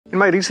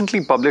my recently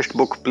published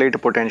book, Play to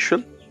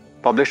Potential,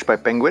 published by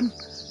Penguin,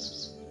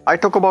 I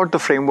talk about the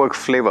framework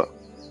FLAVOUR,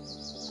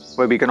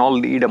 where we can all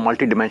lead a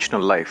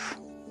multidimensional life.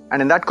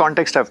 And in that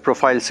context, I've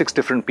profiled 6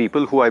 different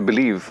people who I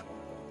believe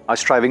are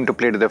striving to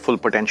play to their full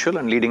potential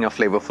and leading a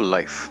flavorful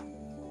life.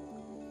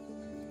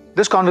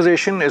 This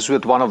conversation is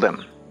with one of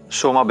them,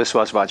 Soma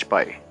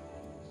Vajpayee.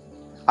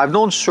 I've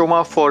known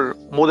Soma for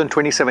more than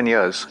 27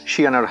 years.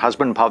 She and her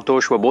husband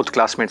Bhavtosh were both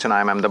classmates in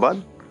IIMA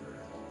Ahmedabad.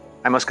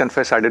 I must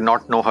confess I did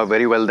not know her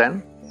very well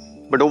then,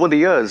 but over the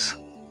years,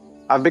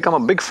 I've become a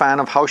big fan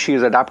of how she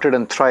has adapted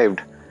and thrived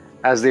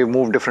as they've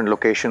moved different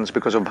locations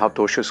because of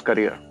Bhavtosh's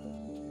career.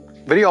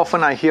 Very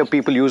often I hear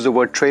people use the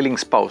word trailing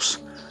spouse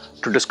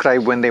to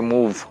describe when they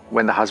move,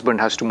 when the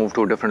husband has to move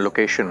to a different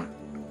location.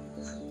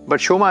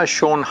 But Soma has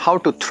shown how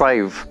to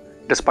thrive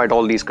despite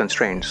all these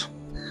constraints.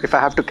 If I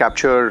have to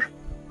capture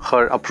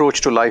her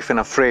approach to life in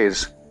a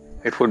phrase,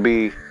 it would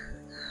be,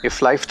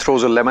 if life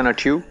throws a lemon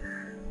at you,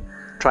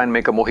 try and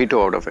make a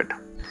mojito out of it.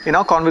 In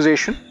our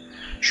conversation,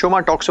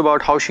 Soma talks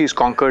about how she's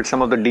conquered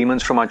some of the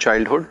demons from her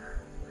childhood,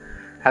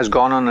 has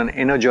gone on an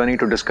inner journey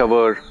to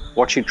discover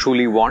what she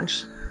truly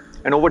wants,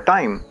 and over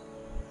time,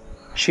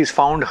 she's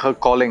found her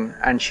calling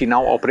and she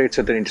now operates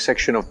at the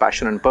intersection of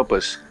passion and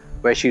purpose,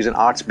 where she's an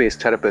arts-based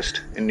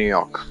therapist in New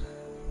York.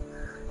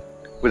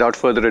 Without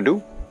further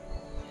ado,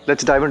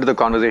 let's dive into the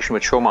conversation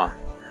with Soma,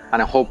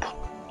 and I hope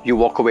you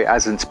walk away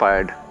as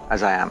inspired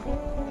as I am.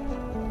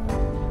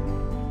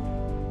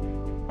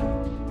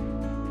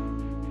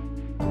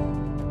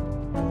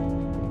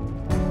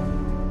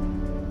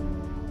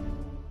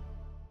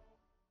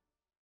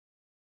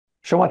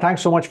 Soma,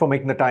 thanks so much for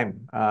making the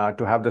time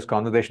to have this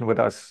conversation with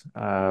us.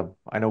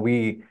 I know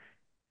we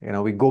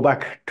go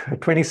back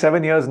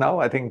 27 years now.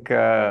 I think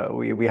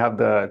we have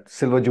the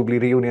Silver Jubilee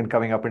reunion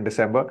coming up in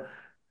December,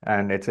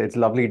 and it's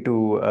lovely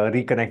to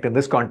reconnect in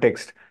this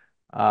context.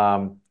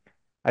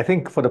 I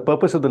think for the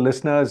purpose of the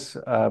listeners,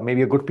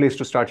 maybe a good place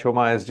to start,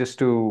 Soma, is just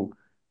to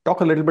talk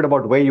a little bit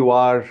about where you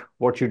are,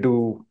 what you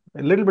do,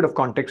 a little bit of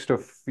context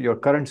of your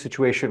current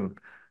situation,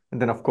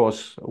 and then of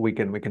course we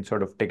can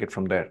sort of take it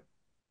from there.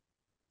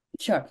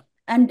 Sure.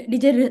 And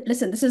DJ,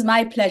 listen, this is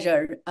my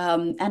pleasure.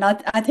 And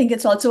I think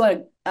it's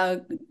also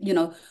a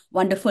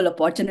wonderful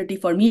opportunity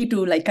for me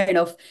to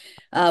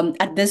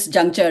at this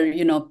juncture,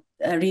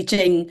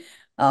 reaching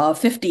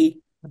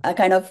 50,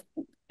 kind of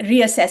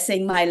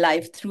reassessing my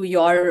life through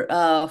your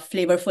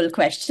flavorful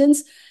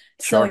questions.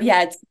 Sure. So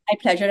yeah, it's my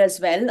pleasure as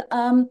well.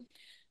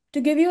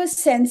 To give you a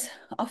sense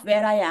of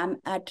where I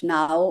am at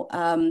now,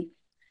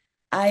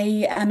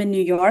 I am in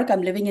New York.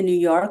 I'm living in New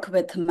York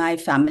with my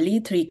family,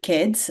 3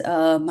 kids,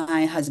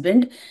 my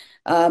husband.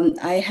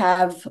 I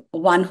have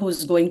one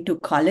who's going to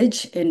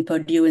college in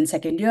Purdue in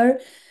 2nd year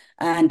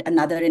and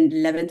another in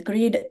 11th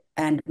grade,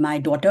 and my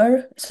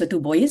daughter, so 2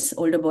 boys,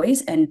 older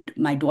boys, and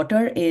my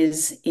daughter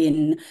is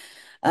in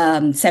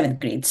 7th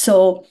grade.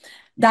 So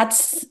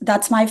that's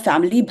my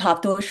family.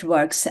 Bhavtosh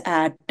works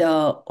at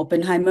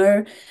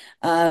Oppenheimer,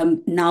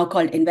 now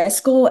called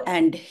Invesco,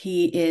 and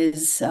he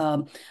is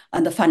on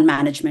the fund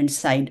management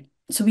side.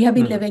 So we have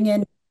been living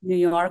in New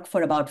York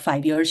for about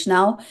 5 years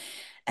now.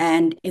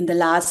 And in the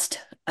last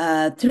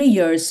 3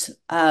 years,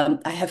 I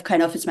have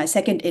it's my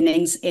second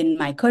innings in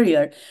my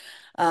career,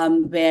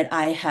 where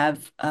I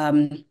have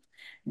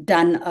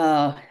done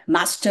a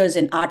master's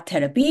in art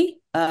therapy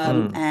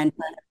and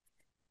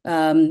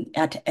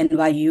at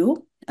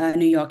NYU,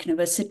 New York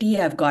University.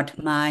 I've got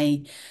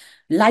my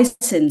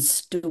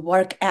license to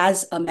work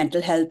as a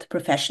mental health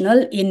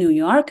professional in New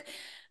York.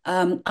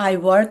 I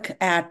work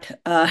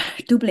at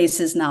 2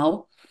 places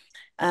now.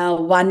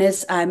 One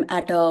is I'm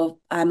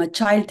a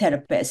child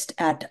therapist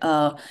at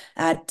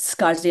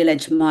Scarsdale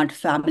Edgemont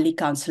Family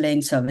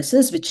Counseling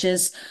Services, which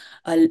is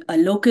a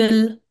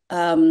local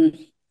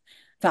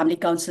family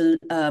council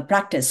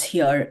practice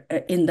here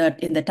in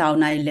the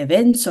town I live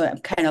in. So I'm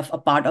kind of a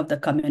part of the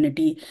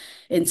community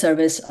in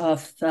service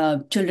of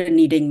children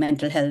needing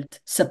mental health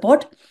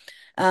support.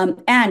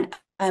 And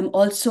I'm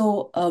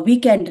also a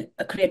weekend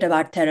creative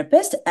art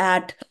therapist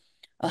at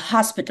a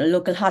hospital,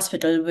 local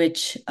hospital,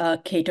 which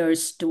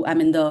caters to,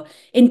 I'm in the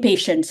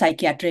inpatient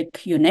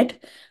psychiatric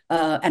unit,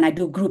 and I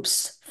do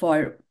groups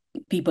for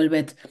people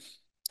with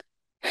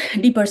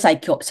deeper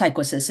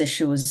psychosis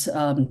issues,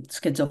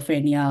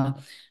 schizophrenia,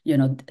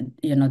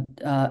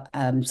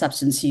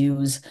 substance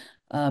use,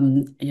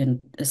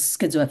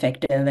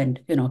 schizoaffective, and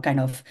kind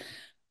of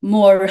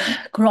more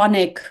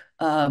chronic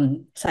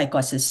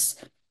psychosis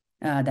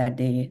that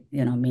they,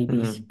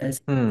 maybe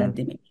that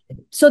they may.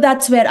 So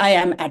that's where I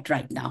am at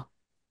right now.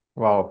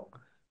 Wow.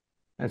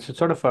 It's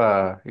sort of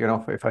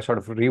if I sort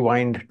of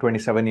rewind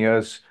 27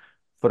 years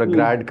for a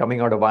grad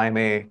coming out of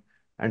IIMA,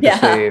 and to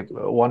say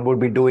one would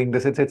be doing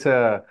this, it's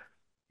a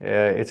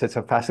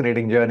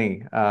fascinating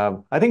journey.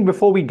 I think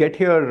before we get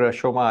here,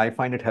 Soma, I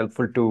find it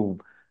helpful to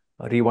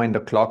rewind the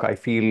clock. I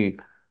feel,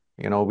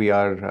 we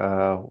are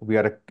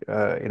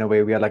in a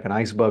way, we are like an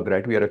iceberg,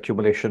 right? We are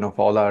accumulation of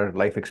all our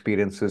life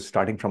experiences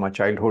starting from our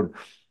childhood.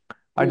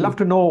 I'd love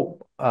to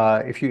know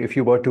if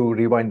you were to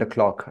rewind the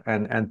clock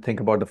and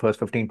think about the first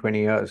 15, 20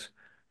 years,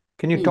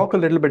 Can you Mm. talk a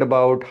little bit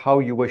about how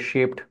you were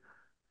shaped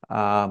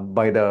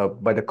by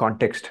the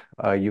context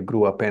you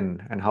grew up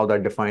in, and how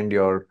that defined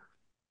your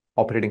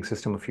operating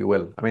system, if you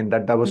will? I mean,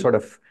 that was Mm. sort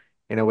of,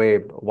 in a way,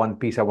 one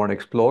piece I want to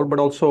explore, but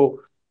also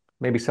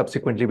maybe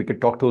subsequently we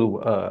could talk a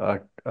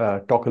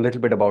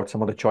little bit about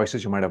some of the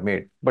choices you might have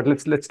made. But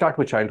let's start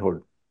with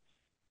childhood.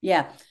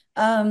 Yeah.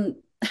 Um,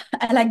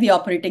 I like the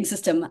operating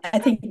system. I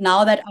think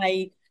now that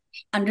I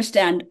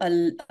understand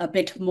a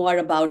bit more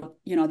about,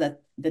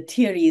 the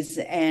theories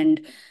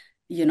and,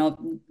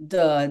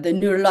 the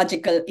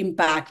neurological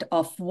impact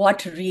of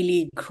what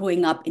really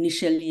growing up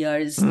initial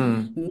years,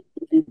 Mm,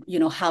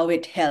 how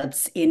it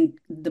helps in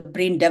the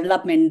brain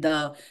development,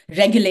 the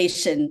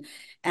regulation,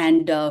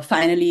 and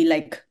finally,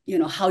 like,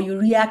 how you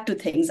react to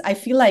things. I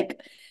feel like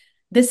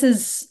this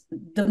is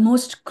the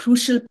most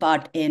crucial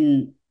part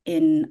in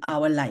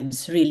our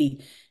lives,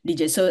 really,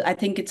 DJ. So I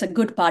think it's a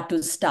good part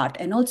to start.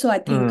 And also, I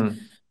think mm,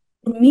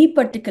 for me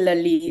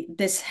particularly,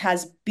 this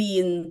has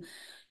been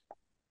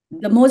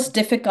the most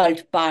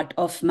difficult part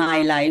of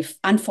my life,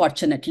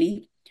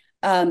 unfortunately.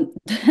 Um,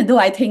 though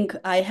I think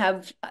I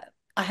have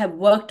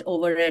worked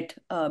over it,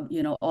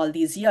 all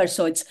these years,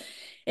 so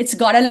it's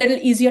got a little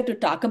easier to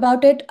talk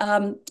about it.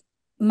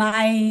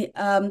 My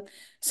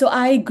So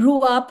I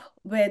grew up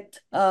with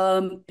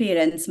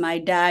parents. My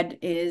dad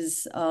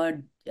is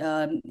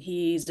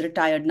he's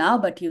retired now,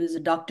 but he was a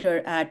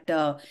doctor he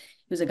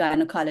was a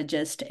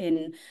gynecologist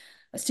in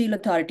a Steel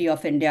Authority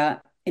of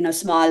India in a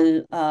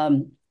small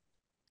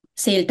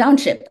Sale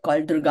township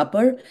called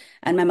Durgapur,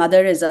 and my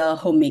mother is a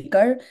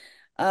homemaker.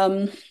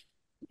 Um,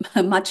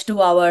 Much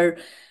to our,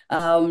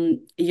 I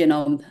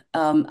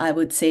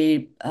would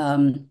say,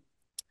 um,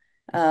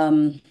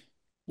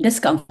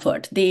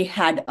 discomfort. They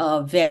had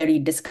a very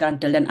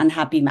disgruntled and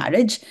unhappy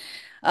marriage,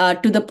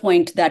 to the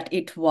point that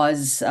it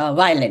was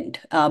violent,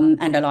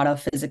 and a lot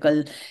of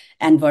physical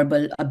and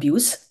verbal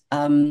abuse.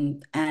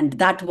 And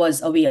that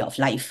was a way of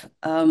life.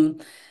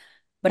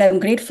 But I'm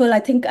grateful. I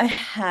think I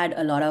had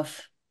a lot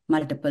of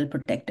multiple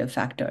protective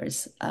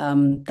factors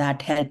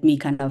that helped me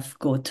kind of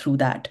go through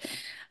that.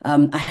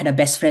 I had a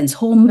best friend's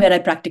home where I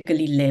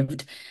practically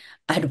lived.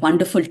 I had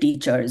wonderful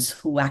teachers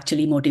who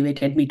actually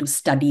motivated me to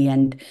study,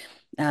 and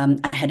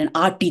I had an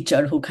art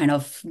teacher who kind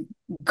of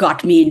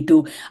got me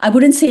into, I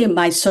wouldn't say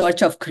my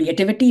search of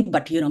creativity,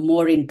 but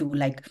more into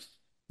like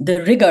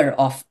the rigor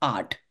of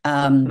art.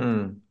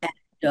 mm,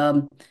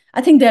 And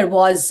I think there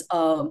was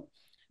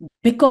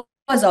because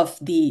of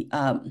the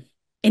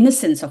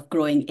innocence of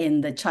growing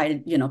in the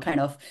child, kind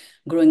of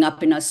growing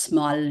up in a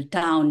small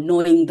town,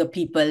 knowing the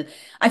people.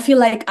 I feel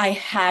like I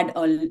had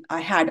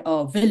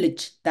a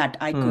village that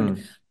I could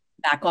mm,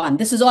 back on.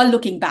 This is all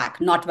looking back,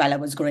 not while I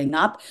was growing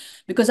up,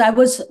 because I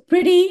was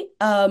pretty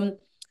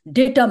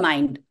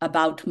determined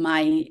about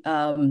my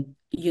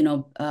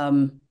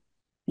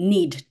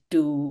need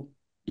to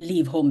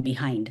leave home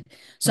behind.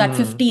 So at mm,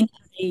 15,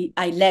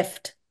 I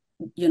left,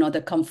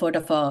 the comfort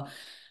of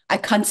I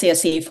can't say a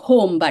safe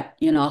home, but,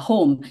 a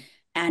home.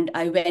 And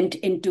I went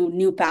into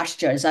new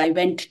pastures. I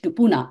went to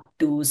Pune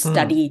to mm,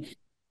 study,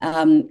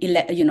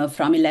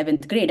 from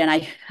 11th grade. And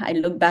I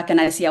look back and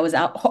I see I was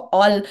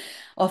all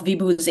of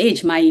Vibhu's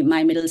age,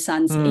 my middle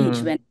son's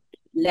age, mm, when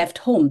I left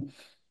home.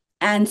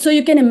 And so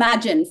you can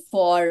imagine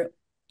for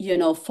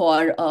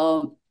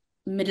a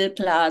middle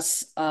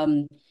class,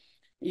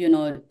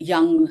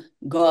 young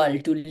girl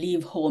to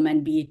leave home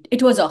and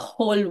it was a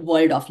whole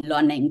world of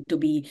learning to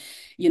be,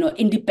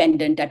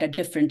 independent at a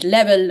different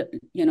level,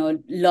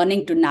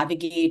 learning to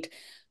navigate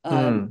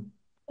um, mm,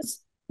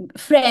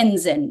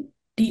 friends and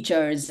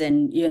teachers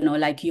and,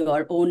 like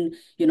your own,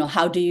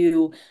 how do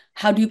you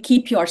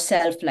keep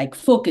yourself like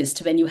focused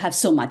when you have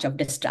so much of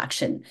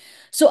distraction.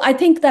 So I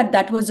think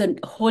that was a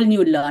whole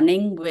new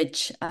learning,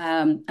 which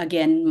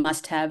again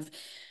must have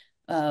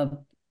uh,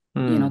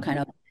 mm, kind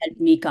of helped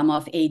me come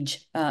of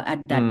age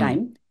at that mm,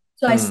 time.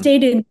 So I mm,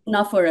 stayed in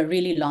Pune for a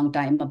really long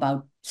time,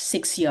 about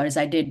 6 years.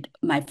 I did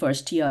my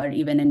first year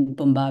even in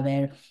Pumba,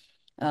 where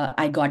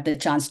I got the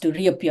chance to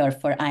reappear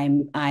for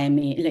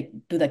IIMA, like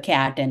to the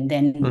CAT, and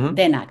then mhm,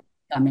 then I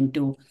come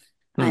into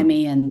mm,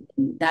 IIMA,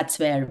 and that's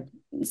where.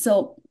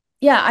 So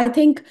yeah, I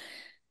think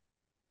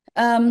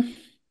um,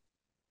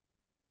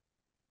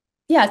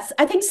 yes,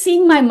 I think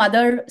seeing my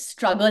mother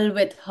struggle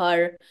with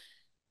her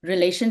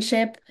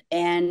relationship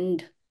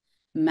and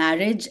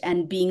marriage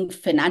and being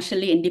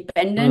financially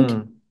independent,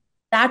 mm,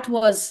 that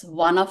was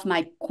one of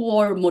my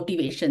core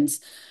motivations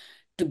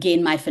to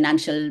gain my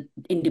financial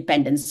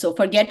independence. So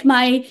forget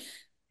my,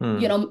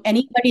 mm,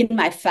 anybody in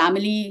my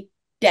family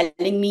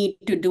telling me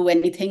to do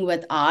anything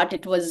with art.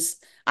 It was,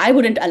 I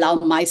wouldn't allow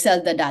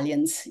myself the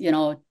dalliance,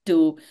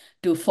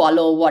 to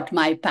follow what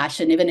my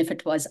passion, even if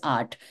it was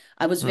art.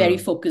 I was very mm,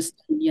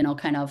 focused,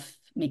 kind of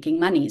making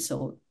money.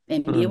 So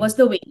MBA mm, was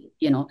the way,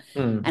 you know,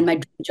 and mm, my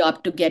dream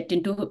job to get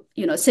into,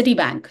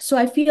 Citibank. So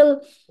I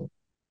feel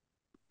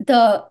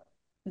the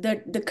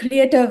the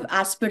creative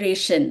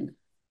aspiration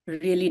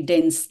really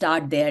didn't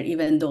start there,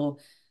 even though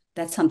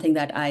that's something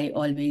that I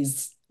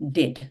always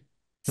did.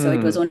 So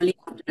it was mm, only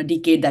after a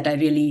decade that I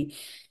really,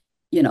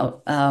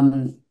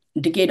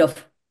 decade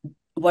of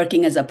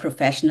working as a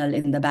professional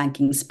in the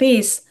banking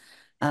space,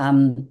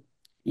 um,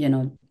 you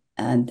know,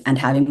 and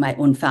having my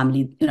own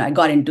family, I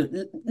got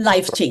into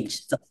life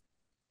change. So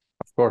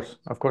Of course,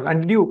 of course.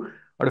 And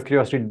out of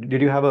curiosity, do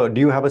you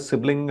have a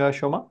sibling,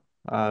 Shoma,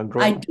 growing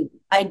I up?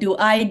 do,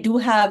 I do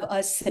have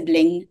a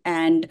sibling,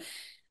 and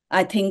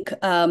I think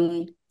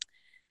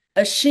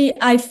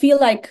I feel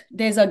like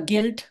there's a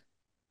guilt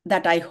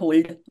that I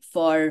hold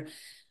for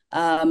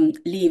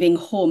leaving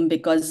home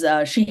because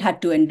she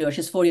had to endure.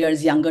 She's 4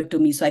 years younger to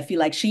me, so I feel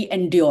like she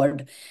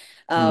endured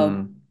uh,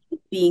 Hmm.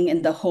 being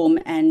in the home,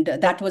 and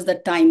that was the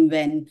time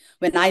when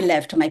I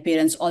left. My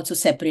parents also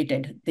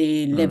separated;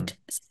 they Hmm. lived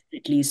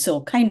separately,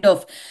 so kind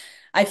of.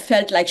 I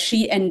felt like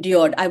she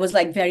endured. I was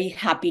like very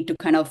happy to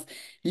kind of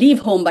leave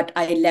home, but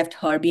I left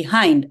her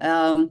behind.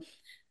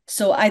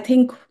 So I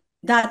think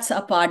that's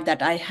a part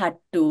that I had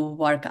to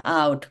work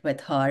out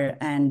with her.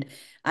 And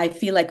I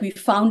feel like we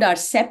found our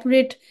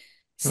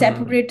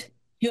Hmm. separate,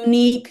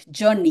 unique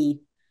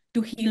journey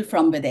to heal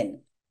from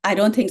within. I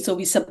don't think so.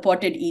 We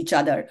supported each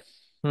other.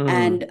 Hmm.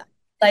 And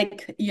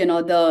like,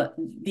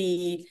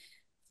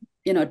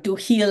 to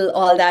heal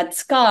all that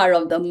scar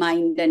of the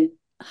mind and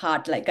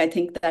heart, like I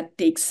think that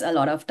takes a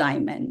lot of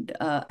time. And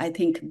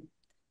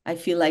I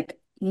feel like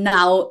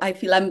now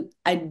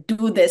I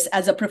do this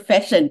as a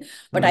profession,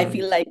 but I Hmm.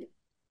 feel like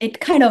it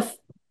kind of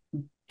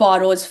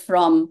borrows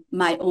from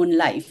my own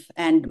life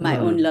and my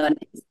own Hmm.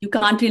 learnings. You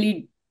can't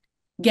really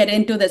get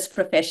into this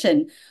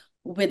profession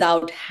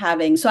without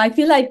having. So I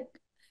feel like,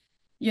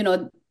 you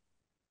know,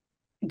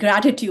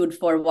 gratitude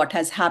for what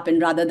has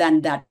happened rather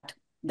than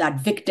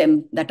that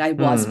victim that I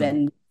was Hmm.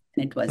 when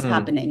it was Hmm.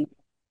 happening.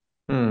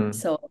 Hmm.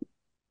 So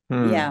Hmm.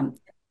 yeah,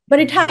 but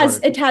Got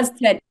it. it has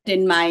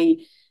threatened my,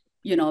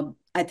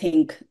 I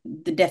think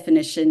the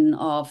definition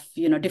of,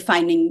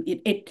 defining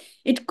it,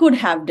 it could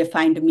have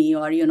defined me,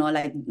 or,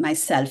 like my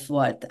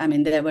self-worth. I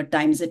mean, there were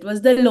times it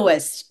was the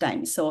lowest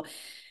time. So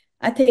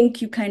I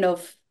think you kind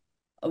of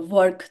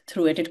work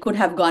through it. It could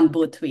have gone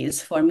both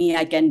ways. For me,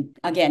 I can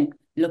again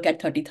look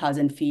at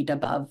 30,000 feet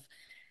above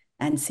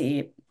and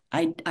say,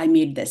 I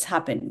made this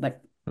happen.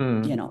 But,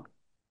 you Hmm. know,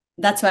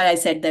 that's why I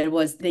said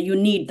you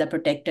need the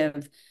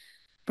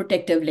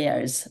protective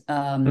layers.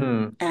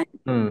 Hmm. And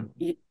Hmm.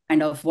 you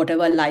kind of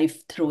whatever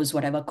life throws,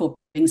 whatever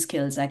coping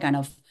skills, I kind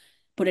of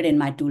put it in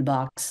my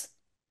toolbox,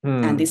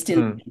 and they Hmm.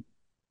 still. Hmm.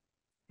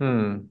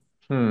 Hmm.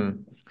 Hmm.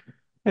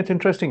 It's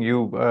interesting.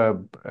 We'll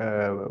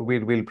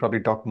probably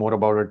talk more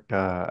about it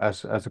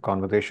as the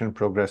conversation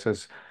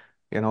progresses.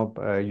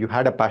 You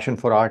had a passion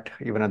for art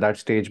even at that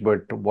stage,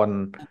 but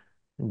one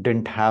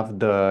didn't have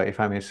the, if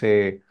I may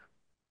say,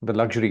 the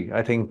luxury.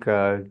 I think,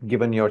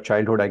 given your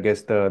childhood, I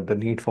guess the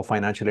need for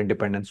financial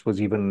independence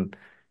was even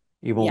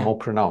Yeah. more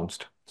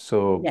pronounced.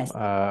 So, Yes.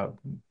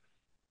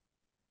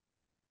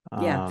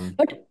 Yeah. um,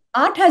 But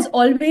art has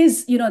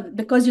always,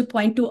 because you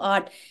point to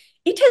art,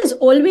 it has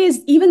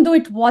always, even though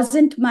it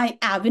wasn't my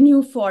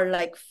avenue for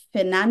like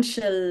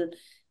financial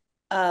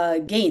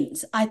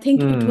gains, I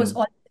think it was hmm,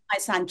 always my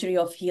sanctuary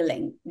of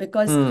healing,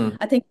 because hmm,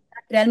 I think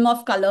that realm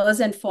of colors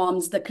and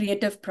forms, the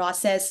creative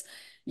process,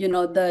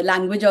 the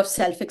language of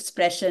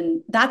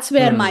self-expression, that's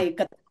where hmm, my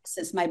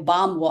catharsis, my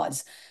balm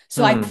was.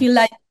 So I hmm. feel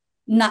like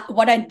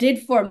what I did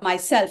for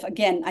myself,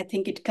 again, I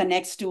think it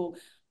connects to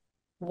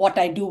what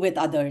I do with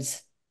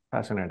others.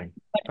 Fascinating.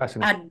 But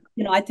Fascinating.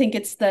 I think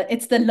it's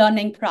the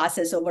learning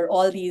process over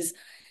all these,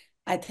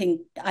 I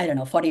think, I don't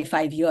know,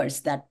 45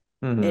 years that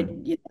it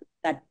Hmm,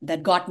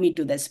 that got me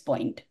to this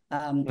point.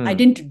 I hmm,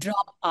 didn't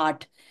drop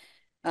art.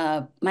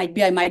 Might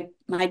be I might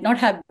not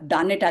have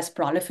done it as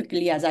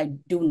prolifically as I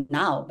do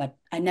now, but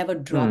I never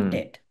dropped hmm,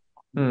 it.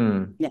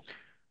 hmm. Yeah.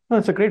 No,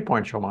 it's a great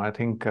point, Shoma. I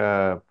think,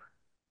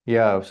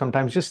 yeah,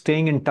 sometimes just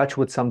staying in touch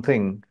with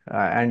something,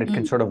 and it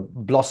can Mm, sort of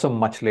blossom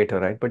much later,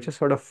 right? But just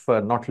sort of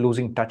not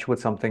losing touch with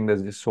something,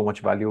 there's just so much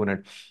value in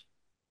it.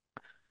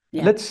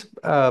 yeah. Let's,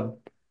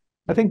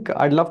 I think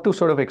I'd love to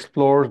sort of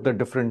explore the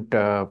different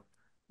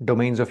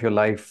domains of your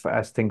life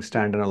as things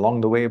stand and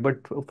along the way.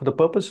 But for the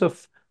purpose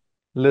of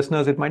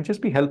listeners, it might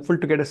just be helpful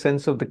to get a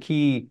sense of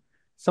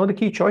some of the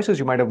key choices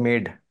you might have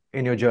made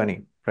in your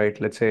journey, right?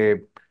 Let's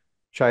say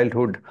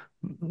childhood.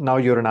 Now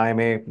you're an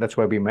IIMA, that's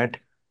where we met.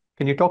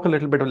 Can you talk a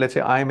little bit of, let's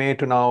say, IIMA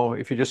to now,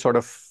 if you just sort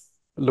of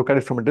look at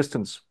it from a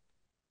distance,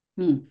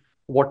 Mm.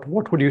 what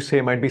would you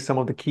say might be some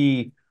of the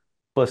key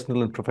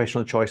personal and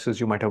professional choices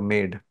you might have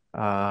made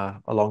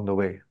along the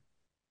way?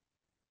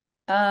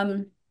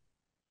 Um,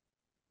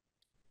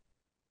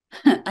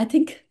 I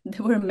think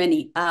there were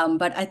many,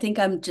 but I think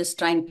I'm just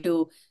trying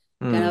to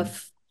kind Hmm.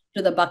 of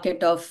to the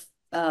bucket of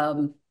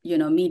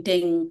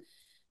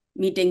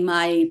meeting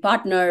my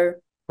partner,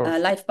 Of course.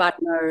 life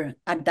partner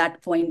at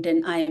that point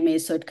in IMA.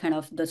 So it kind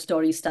of the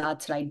story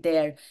starts right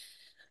there.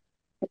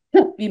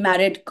 We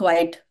married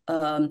quite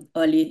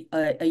early,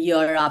 a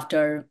year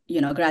after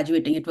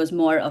graduating. It was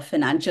more a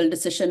financial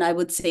decision, I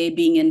would say,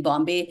 being in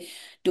Bombay,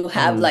 to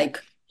have Hmm.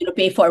 like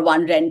pay for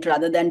one rent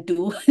rather than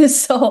two.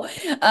 So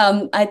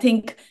I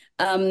think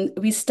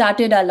we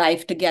started our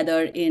life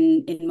together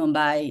in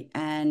Mumbai,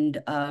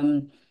 and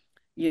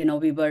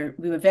we were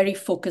very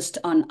focused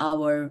on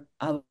I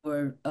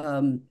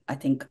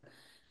think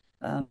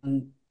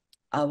um,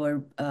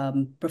 our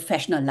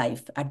professional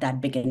life at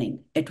that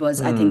beginning. I think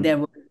Hmm. there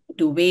were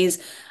two ways.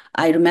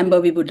 I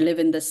remember we would live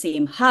in the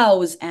same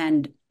house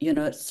and,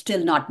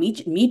 still not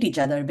meet each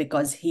other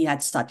because he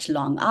had such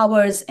long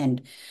hours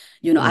and,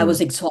 I was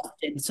Hmm.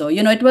 exhausted. So,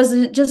 it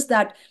was just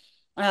that,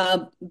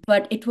 uh,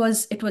 but it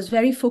was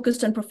very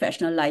focused on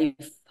professional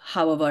life.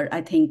 However,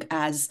 I think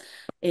as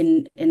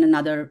in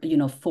another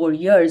 4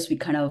 years, we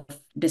kind of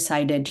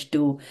decided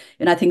to,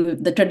 I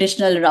think the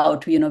traditional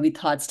route, we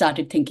thought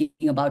started thinking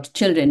about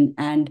children.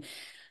 And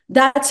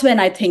that's when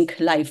I think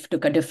life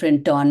took a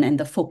different turn and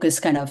the focus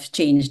kind of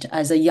changed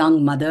as a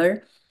young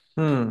mother.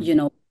 Hmm. You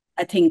know,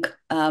 I think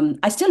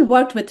I still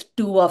worked with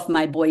two of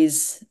my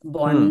boys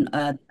born,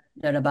 Hmm.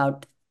 they're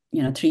about,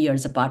 3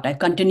 years apart. I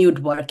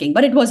continued working,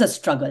 but it was a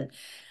struggle.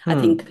 I Hmm.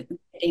 think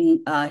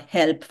getting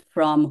help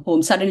from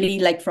home, suddenly,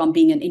 like from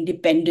being an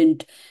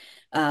independent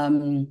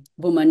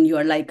woman,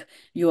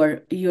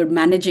 you're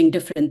managing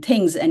different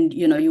things, and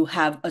you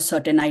have a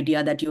certain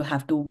idea that you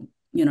have to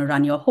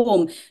run your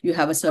home. You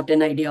have a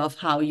certain idea of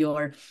how you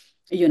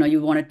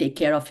want to take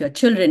care of your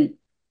children,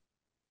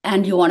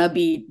 and you want to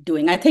be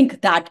doing. I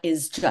think that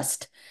is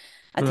just,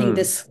 I think Hmm.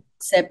 this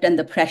concept and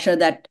the pressure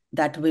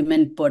that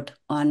women put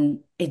on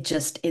it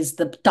just is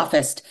the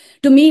toughest.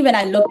 To me, when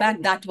I look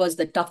back, that was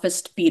the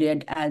toughest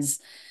period as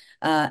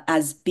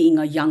being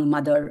a young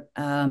mother,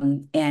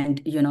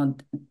 and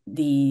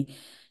the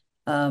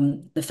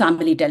the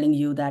family telling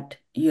you that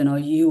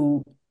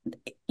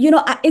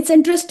it's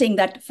interesting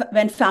that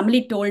when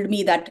family told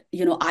me that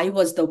I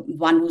was the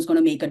one who's going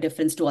to make a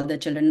difference to other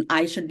children,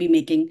 I should be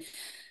making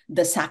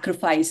the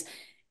sacrifice.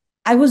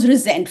 I was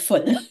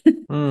resentful,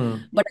 Hmm.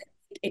 but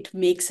it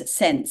makes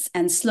sense.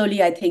 And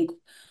slowly, I think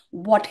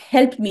what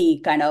helped me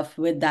kind of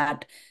with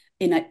that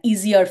in an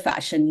easier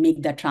fashion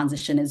make that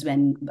transition is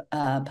when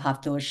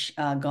Bhavtosh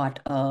got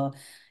a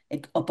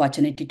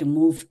opportunity to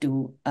move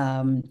to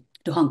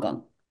Hong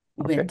Kong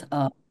Okay. with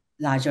a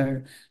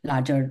larger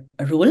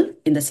role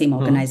in the same Hmm.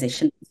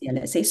 organization,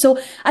 CLSA. So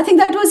I think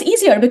that was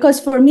easier because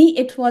for me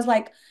it was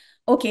like,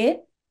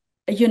 okay,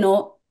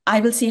 I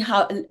will see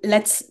how.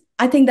 Let's.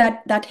 I think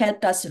that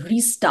helped us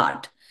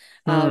restart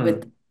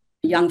with Hmm.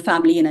 young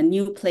family in a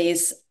new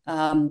place.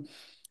 I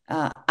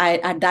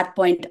At that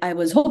point I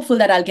was hopeful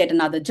that I'll get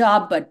another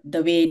job, but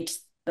the way it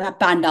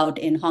panned out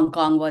in Hong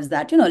Kong was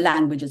that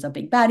language is a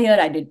big barrier.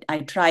 I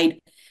tried,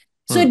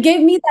 so Hmm. it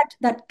gave me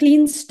that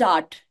clean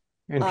start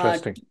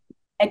Interesting. to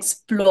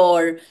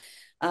explore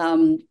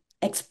um,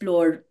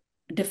 explore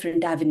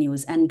different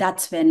avenues, and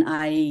that's when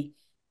I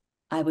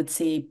would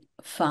say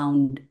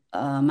found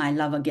my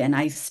love again.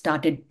 I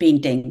started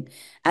painting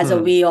as a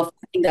Hmm. way of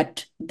I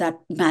think that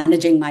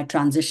managing my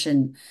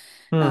transition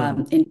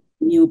Hmm. in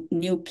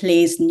new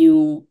place,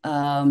 new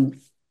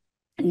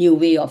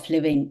way of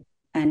living,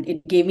 and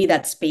it gave me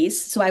that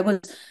space. So I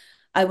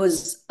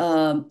was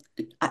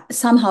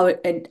somehow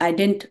I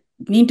didn't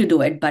mean to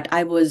do it, but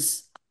I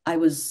was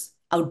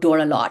outdoor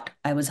a lot.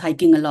 I was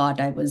hiking a lot.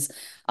 I was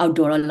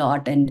outdoor a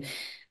lot, and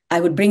I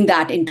would bring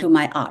that into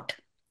my art,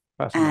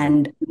 Fascinating.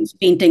 and I was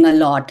painting a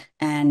lot.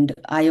 And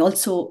I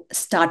also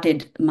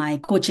started my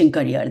coaching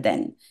career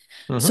then.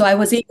 So Hmm. I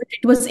was able,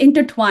 it was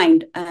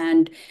intertwined,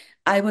 and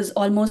I was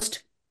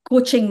almost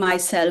coaching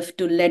myself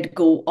to let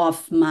go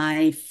of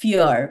my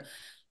fear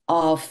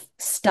of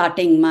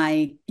starting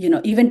my,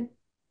 even,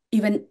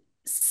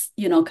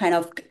 kind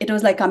of, it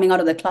was like coming out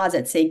of the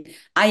closet saying,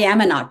 I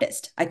am an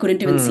artist. I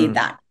couldn't even say Hmm.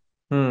 that.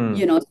 Hmm.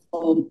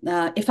 So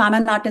if I'm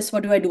an artist,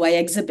 what do? I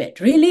exhibit.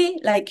 Really?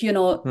 Like, is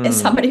Hmm.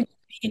 somebody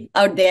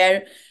out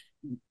there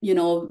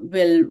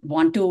will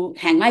want to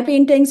hang my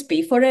paintings,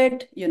 pay for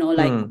it,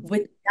 like Hmm.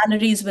 which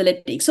galleries will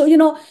it take?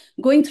 So,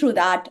 going through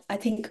that, I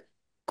think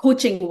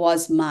coaching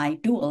was my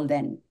tool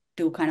then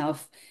to kind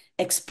of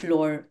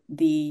explore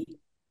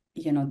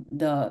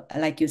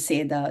like you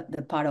say,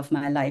 the part of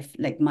my life,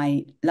 like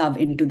my love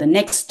into the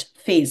next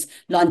phase,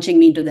 launching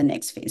me into the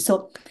next phase.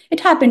 So it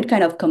happened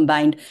kind of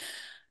combined.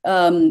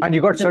 And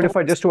you got The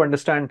certified, just to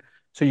understand.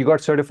 So you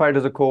got certified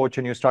as a coach,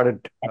 and you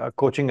started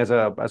coaching as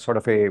sort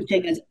of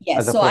Coaching as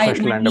yes. a So my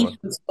professional endeavor. niche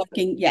was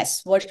working.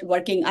 Yes,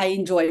 working. I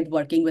enjoyed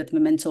working with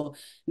women. So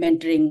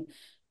mentoring,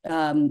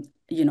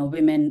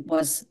 women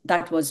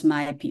was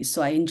my piece.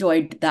 So I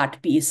enjoyed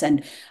that piece,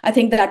 and I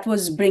think that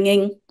was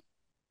bringing.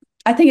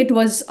 I think it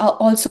was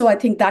also. I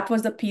think that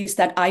was the piece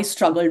that I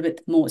struggled with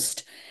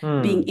most,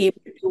 being Hmm.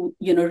 able to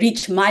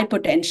reach my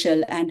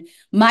potential and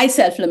my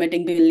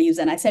self-limiting beliefs.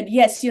 And I said,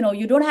 yes,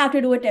 you don't have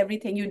to do it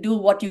everything. You do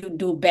what you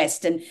do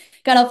best, and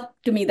kind of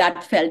to me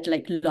that felt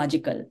like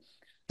logical.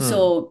 Hmm.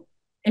 So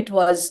it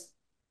was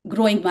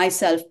growing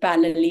myself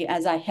parallelly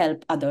as I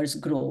help others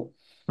grow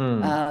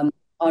Hmm. um,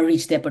 or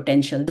reach their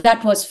potential.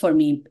 That was for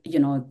me,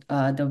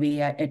 the way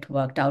it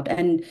worked out.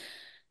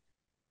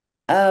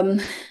 Um,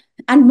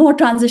 and more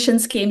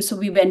transitions came. So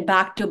we went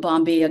back to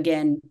Bombay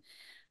again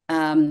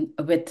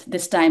with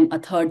this time a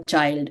third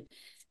child.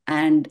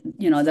 and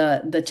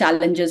the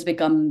challenges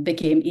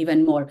became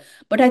even more.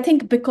 But I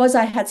think because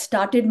I had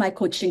started my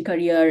coaching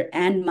career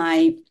and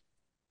my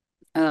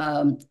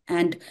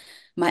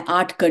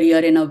art career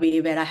in a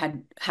way where I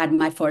had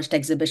my first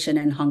exhibition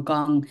in Hong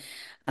Kong,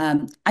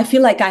 I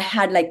feel like I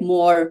had like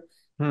more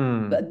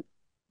Hmm.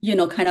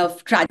 kind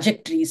of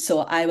trajectory. So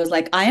I was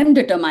like, I am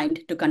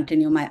determined to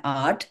continue my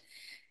art.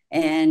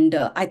 And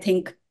I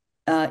think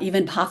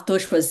even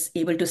Bhavtosh was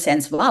able to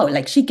sense, wow,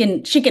 like she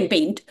can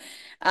paint.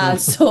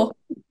 So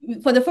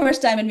for the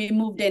first time when we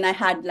moved in,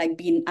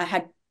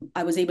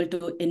 I was able to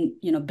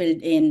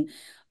build in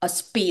a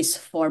space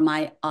for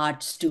my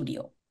art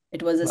studio.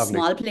 It was a Lovely.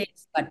 small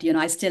place, but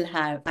I still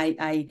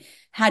I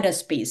had a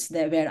space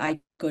there where I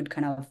could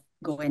kind of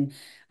go in.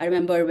 I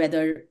remember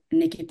whether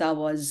Nikita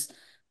was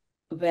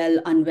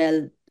well,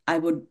 unwell, I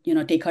would,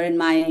 take her in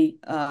my,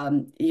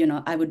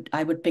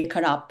 I would pick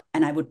her up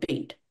and I would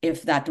paint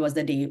if that was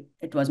the day,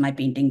 it was my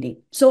painting day.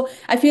 So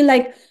I feel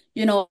like,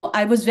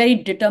 I was very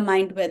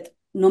determined with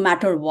no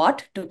matter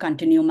what to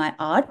continue my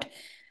art.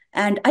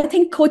 And I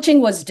think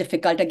coaching was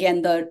difficult.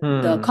 Again, the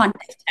Hmm.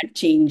 context had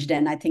changed.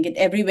 And I think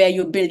everywhere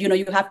you build,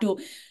 you have to,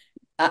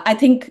 I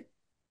think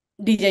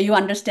DJ, you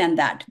understand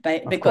that,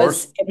 Of because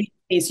course. every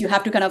place you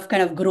have to kind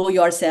of grow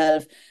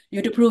yourself, you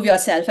have to prove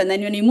yourself, and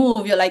then when you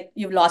move, you're like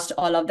you've lost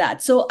all of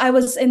that. So I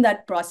was in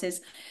that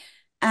process,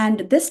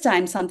 and this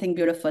time something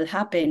beautiful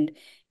happened.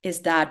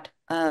 Is that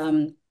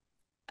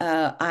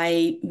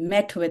I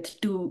met with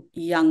two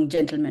young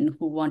gentlemen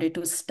who wanted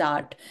to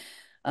start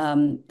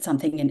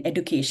something in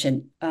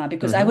education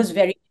because I Hmm. was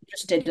very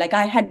interested. Like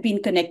I had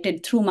been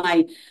connected through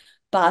my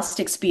past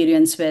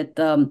experience with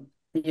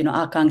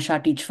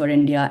Akanksha Teach for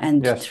India,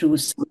 and Yes. through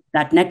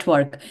that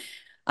network,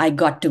 I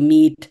got to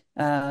meet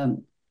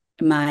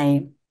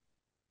my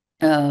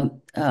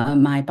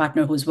my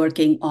partner who's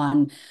working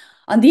on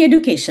the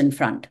education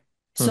front.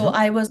 So Hmm.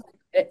 I was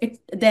it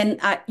then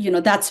I,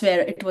 that's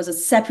where it was a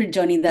separate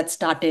journey that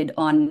started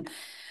on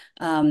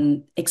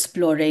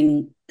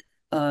exploring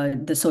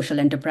the social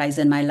enterprise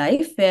in my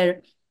life,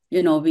 where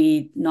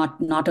we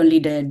not only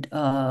did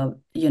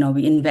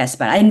we invest,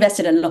 but I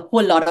invested a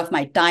whole lot of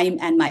my time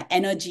and my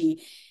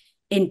energy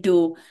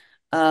into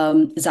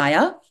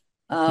Zaya,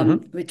 Hmm.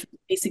 which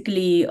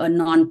basically a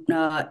non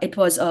it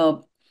was a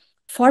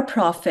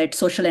for-profit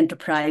social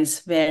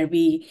enterprise where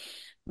we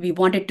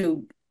wanted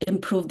to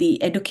improve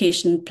the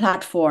education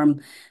platform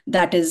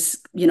that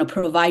is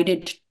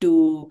provided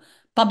to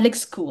public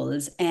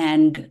schools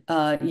and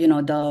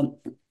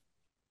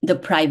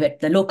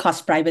the low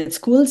cost private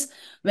schools,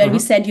 where we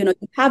Hmm. said, you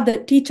have the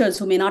teachers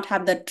who may not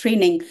have the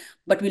training,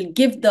 but we'll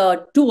give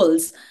the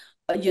tools,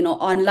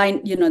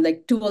 online,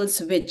 like tools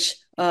which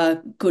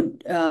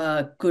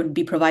could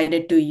be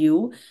provided to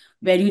you,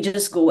 where you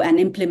just go and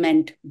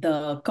implement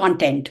the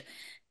content.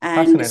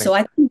 And so Fascinating.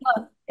 I think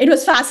it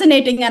was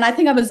fascinating, and I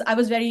think it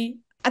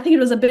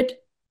was a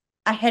bit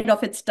ahead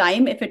of its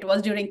time if it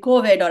was during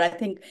COVID, or I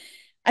think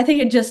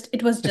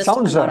it was It just a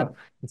sounds lot of. uh,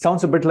 it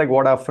sounds a bit like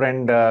what our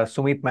friend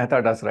Sumit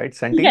Mehta does, right?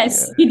 Senti.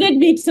 Yes, he did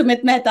meet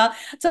Sumit Mehta.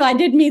 So I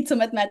did meet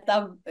Sumit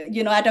Mehta,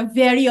 at a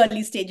very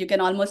early stage. You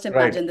can almost Right.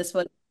 imagine this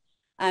was,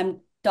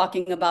 I'm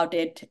talking about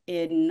it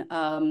in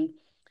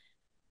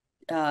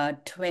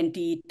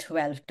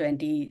 2012,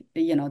 20,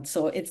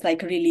 so it's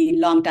like really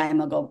long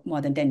time ago,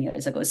 more than 10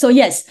 years ago. So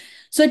yes,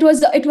 so it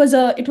was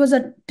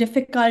a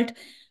difficult,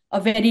 a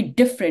very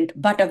different,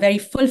 but a very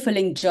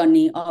fulfilling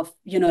journey of,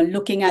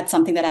 looking at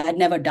something that I had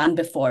never done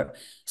before.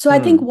 So I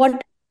think Hmm.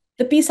 what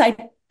the piece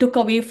I took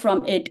away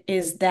from it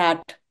is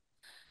that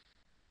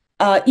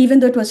even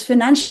though it was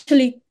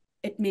financially,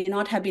 it may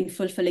not have been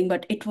fulfilling,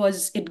 but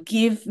it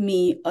gave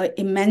me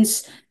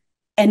immense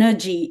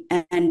energy,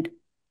 and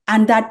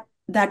that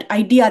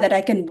idea that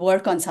I can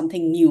work on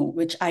something new,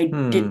 which I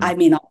Hmm.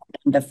 may not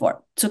have done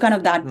before. So kind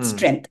of that Hmm.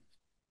 strength.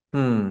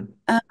 Hmm.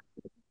 Uh,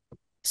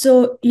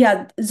 so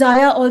yeah,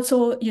 Zaya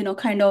also,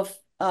 kind of,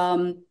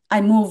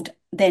 I moved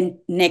then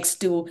next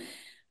to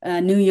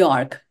New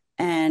York,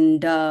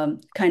 and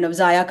kind of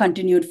Zaya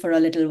continued for a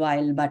little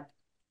while, but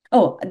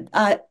oh,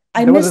 I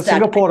There was a missed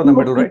that. Singapore in the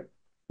middle, right?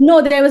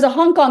 No, there was a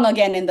Hong Kong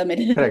again in the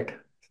middle. Correct.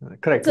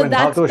 Correct. So When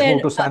that's Bhavtosh where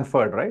moved to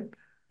Stanford, right?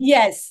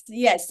 yes,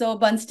 yes. So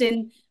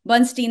Bernstein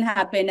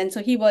happened, and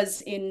so we were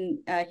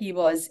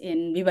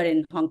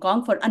in Hong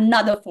Kong for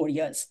another 4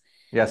 years.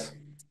 Yes.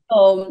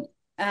 So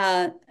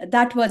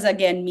that was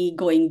again me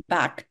going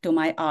back to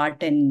my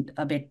art and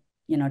a bit,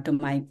 to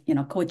my,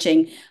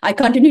 coaching. I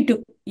continued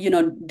to,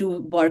 do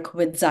work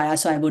with Zaya,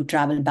 so I would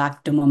travel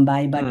back to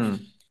Mumbai, but Hmm.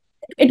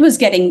 it was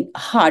getting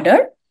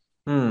harder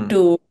Hmm.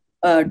 to,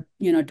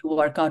 to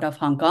work out of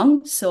Hong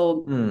Kong.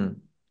 Hmm.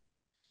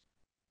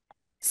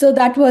 So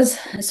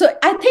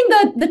I think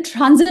that the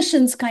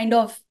transitions kind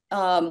of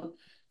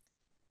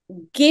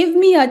gave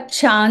me a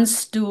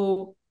chance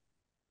to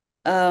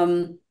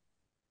um,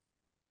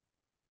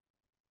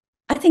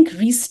 I think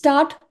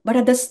restart, but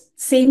at the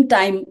same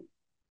time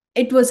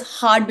it was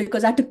hard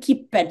because I had to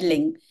keep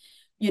pedaling,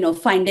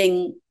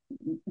 finding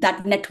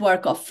that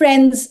network of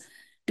friends,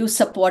 to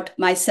support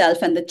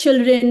myself and the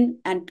children.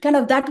 And kind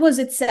of that was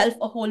itself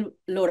a whole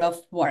load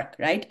of work,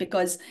 right?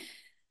 Because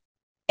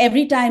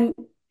every time,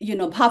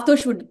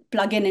 Bhavtosh would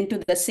plug in into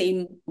the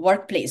same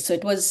workplace. So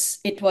it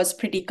was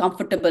pretty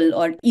comfortable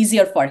or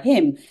easier for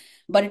him.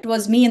 But it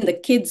was me and the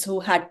kids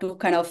who had to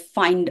kind of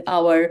find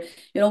our,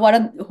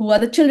 who are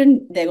the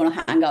children they're going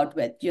to hang out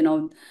with,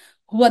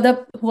 who are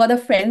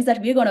the friends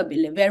that we're going to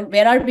be live,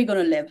 where are we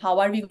going to live, how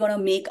are we going to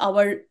make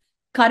our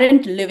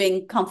current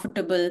living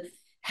comfortable,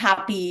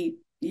 happy,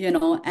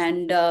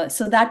 and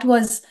so that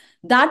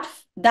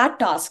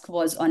task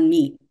was on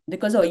me,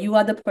 because you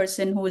are the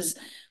person who's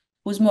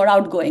more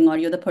outgoing, or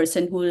you're the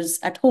person who's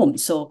at home.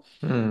 So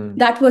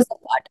that was the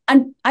part.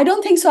 And I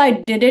don't think so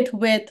I did it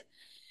with,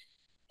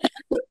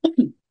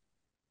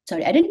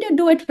 sorry, I didn't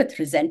do it with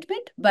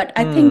resentment, but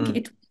I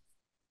think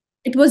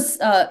it was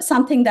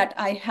something that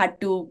I had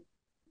to,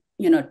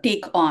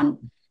 take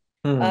on.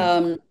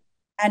 And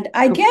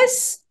I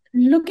guess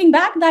looking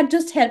back, that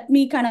just helped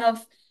me kind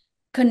of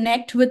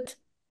connect with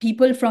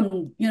people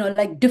from,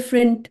 like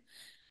different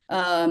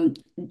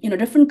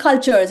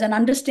cultures and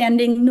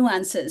understanding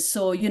nuances.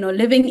 So,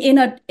 living in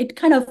it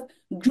kind of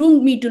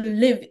groomed me to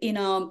live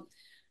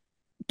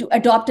to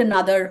adopt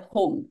another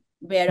home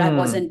where I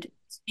wasn't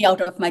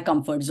out of my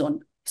comfort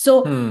zone.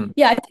 So,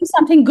 yeah, I think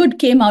something good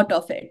came out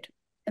of it,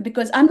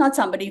 because I'm not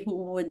somebody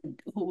who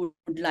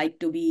would like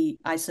to be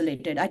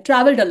isolated. I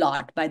traveled a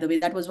lot, by the way.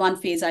 That was one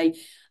phase. I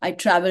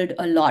traveled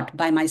a lot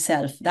by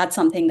myself. That's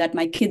something that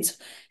my kids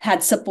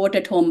had support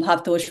at home.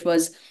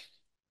 Bhavtosh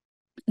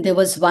there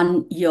was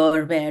one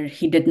year where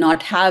he did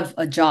not have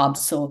a job.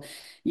 So,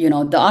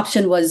 the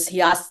option was,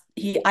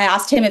 I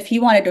asked him if he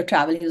wanted to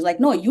travel. He was like,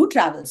 no, you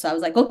travel. So I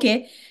was like,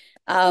 okay.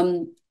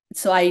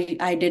 So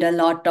I did a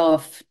lot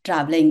of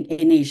traveling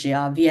in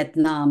Asia,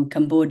 Vietnam,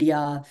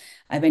 Cambodia.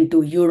 I went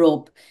to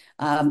Europe.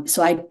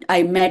 So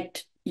I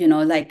met,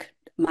 like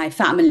my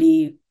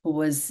family who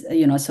was,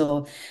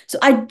 so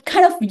I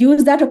kind of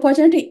used that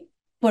opportunity,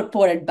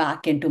 pour it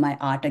back into my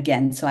art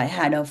again. So I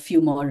had a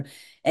few more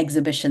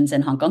exhibitions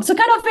in Hong Kong. So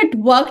kind of it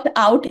worked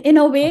out in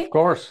a Of way.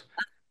 course.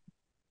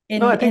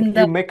 No, I think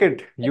you make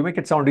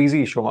it sound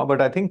easy, Shoma,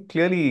 but I think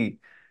clearly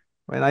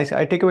when I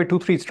take away two,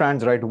 three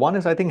strands, right? One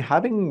is I think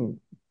having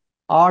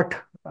art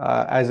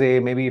as a,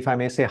 maybe if I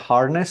may say,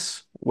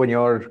 harness when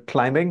you're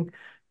climbing.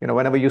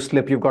 Whenever you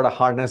slip, you've got a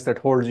harness that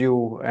holds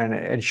you and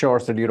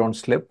ensures that you don't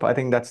slip. I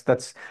think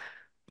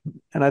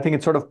and I think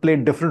it sort of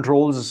played different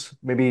roles,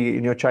 maybe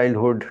in your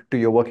childhood to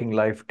your working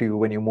life, to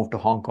when you moved to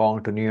Hong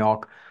Kong, to New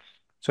York.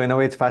 So in a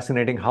way, it's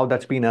fascinating how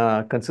that's been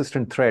a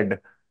consistent thread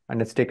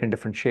and it's taken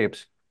different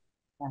shapes.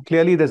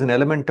 Clearly, there's an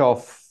element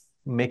of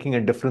making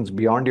a difference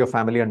beyond your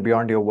family and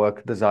beyond your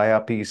work, the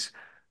Zaya piece.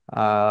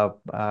 Uh,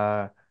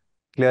 uh,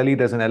 Clearly,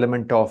 there's an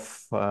element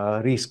of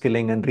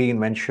reskilling and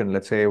reinvention,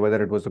 let's say,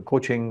 whether it was the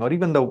coaching or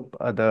even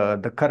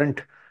the current.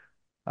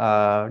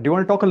 Do you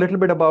want to talk a little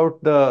bit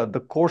about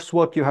the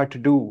coursework you had to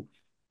do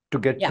to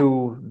get Yeah.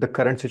 to the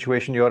current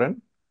situation you're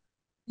in?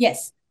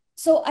 Yes.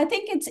 So I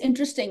think it's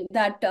interesting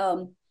that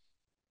um,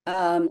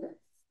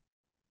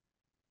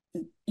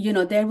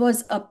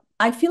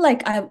 I feel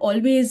like I've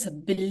always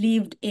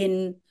believed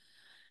in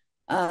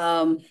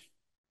um,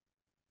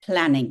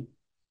 planning.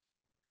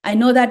 I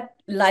know that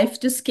life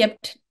just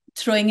kept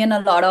throwing in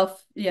a lot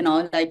of,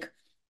 like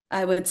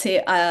I would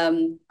say,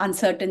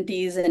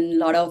 uncertainties and a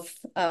lot of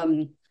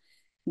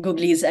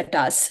googlies at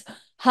us.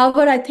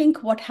 However, I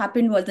think what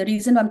happened was, the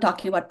reason I'm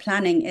talking about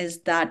planning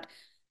is that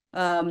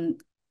um,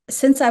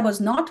 since I was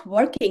not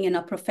working in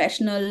a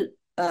professional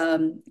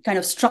kind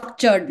of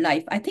structured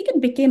life, I think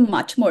it became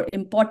much more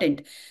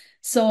important.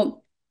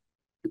 So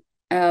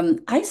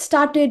I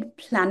started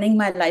planning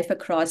my life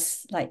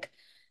across like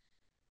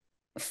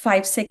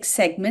 5, 6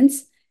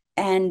 segments.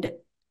 And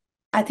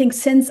I think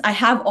since I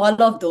have all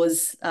of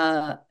those,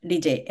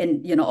 DJ,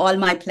 and all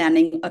my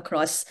planning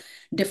across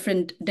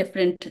different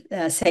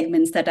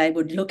segments, that I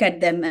would look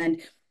at them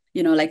and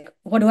like,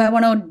 what do I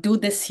want to do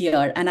this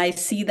year? And I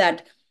see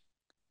that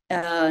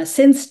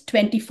since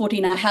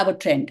 2014, I have a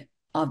trend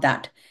of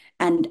that.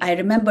 And I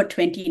remember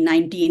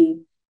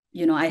 2019,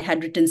 I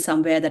had written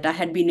somewhere that I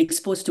had been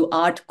exposed to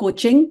art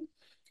coaching.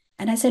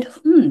 And I said,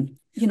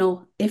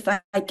 if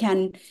I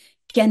can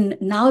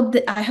now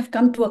that I have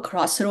come to a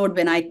crossroad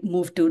when I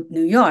moved to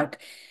New York,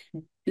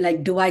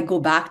 like, do I go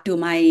back to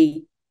my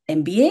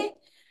MBA?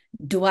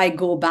 Do I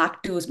go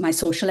back to my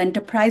social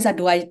enterprise, or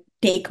do I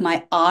take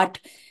my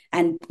art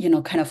and,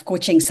 kind of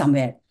coaching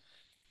somewhere?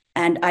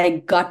 And I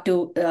got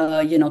to,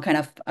 kind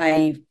of,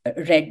 I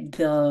read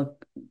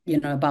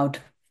about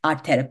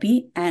art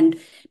therapy. And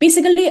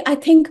basically, I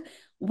think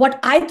what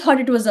I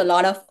thought it was a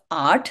lot of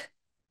art,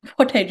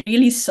 what I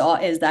really saw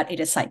is that it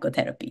is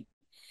psychotherapy.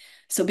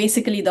 So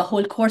basically, the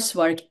whole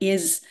coursework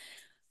is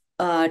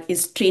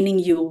training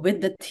you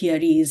with the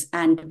theories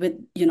and with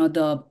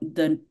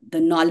the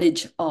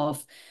knowledge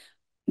of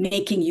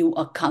making you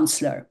a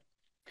counselor.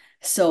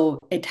 So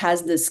it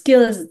has the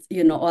skills,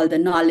 all the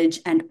knowledge,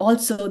 and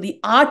also the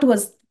art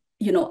was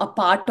a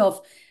part of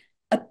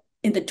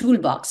in the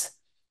toolbox.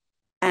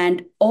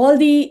 And all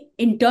the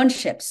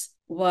internships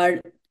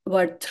were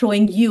were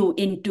throwing you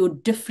into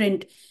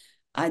different,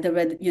 either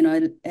with,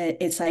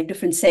 it's like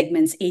different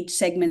segments, age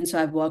segments.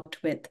 So I've worked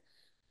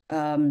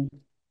um,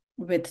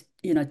 with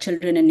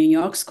children in New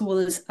York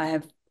schools. I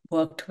have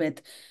worked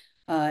with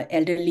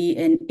elderly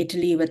in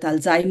Italy with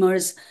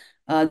Alzheimer's.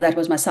 That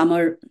was my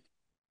summer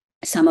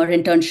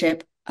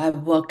internship.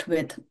 I've worked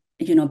with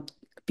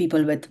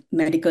people with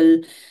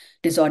medical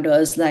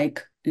disorders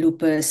like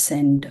lupus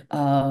and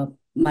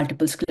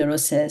multiple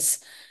sclerosis,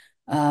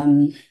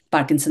 um,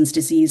 Parkinson's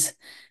disease,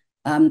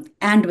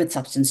 and with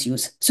substance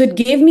use. So it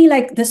gave me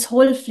like this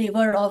whole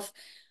flavor of,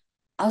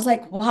 I was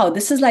like, wow,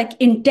 this is like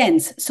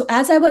intense. So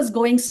as I was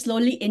going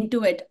slowly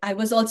into it, I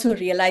was also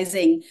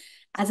realizing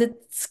as it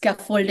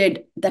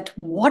scaffolded that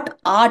what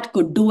art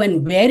could do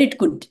and where it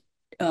could,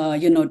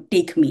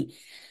 take me.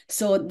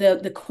 So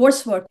the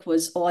coursework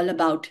was all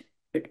about,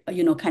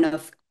 kind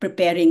of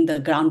preparing the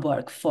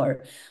groundwork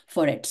for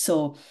it.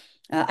 So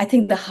I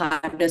think the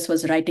hardest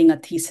was writing a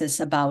thesis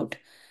about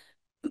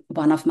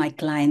one of my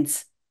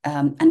clients,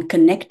 and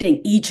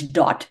connecting each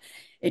dot.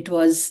 It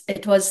was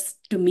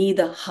to me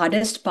the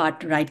hardest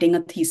part, writing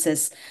a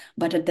thesis,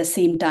 but at the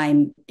same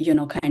time,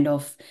 kind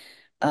of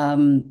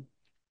um,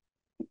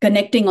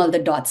 connecting all the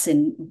dots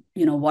in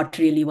what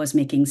really was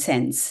making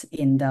sense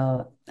in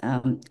the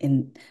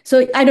in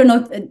so I don't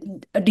know,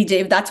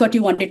 DJ, if that's what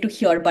you wanted to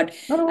hear, but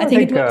No, no, I I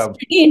think it think was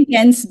pretty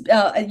intense,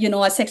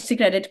 a 60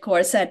 credit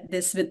course at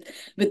this, with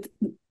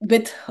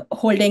with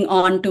holding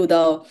on to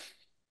the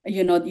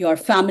your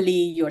family,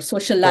 your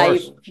social of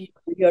life. course.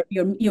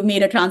 You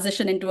made a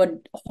transition into a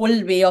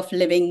whole way of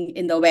living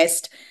in the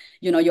West.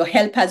 Your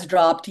help has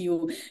dropped.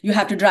 You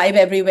have to drive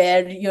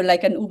everywhere. You're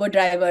like an Uber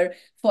driver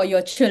for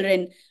your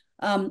children.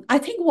 I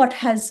think what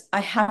has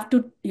I have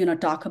to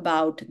talk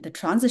about the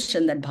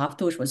transition that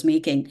Bhavtosh was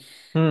making.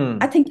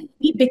 I Hmm. think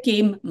he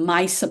became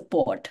my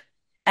support,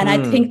 and I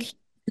Hmm. think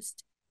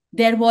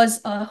there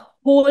was a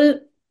whole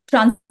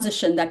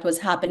transition that was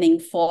happening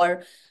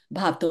for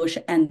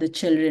Bhavtosh and the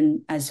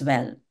children as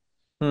well.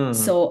 Hmm.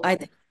 So I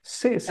think,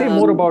 Say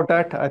more um, about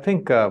that. I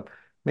think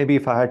maybe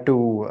if I had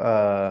to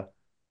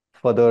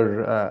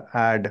further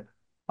add,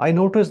 I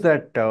noticed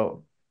that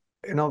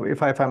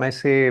if I may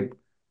say,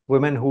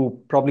 women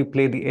who probably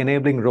play the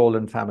enabling role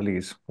in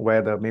families,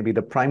 where maybe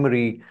the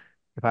primary,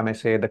 if I may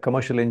say, the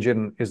commercial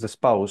engine is the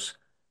spouse.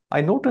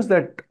 I noticed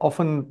that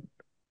often,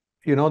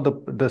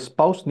 the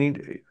spouse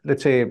need,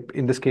 let's say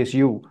in this case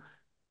you,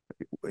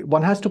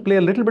 one has to play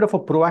a little bit of a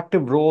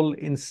proactive role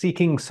in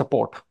seeking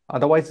support.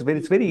 Otherwise,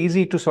 it's very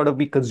easy to sort of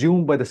be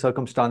consumed by the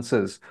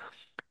circumstances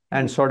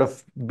and sort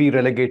of be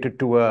relegated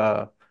to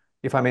a,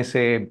 if I may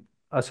say,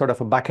 a sort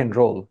of a back end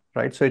role,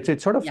 right? So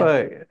it's sort of yeah,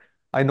 a,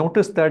 I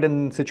noticed that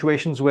in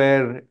situations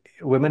where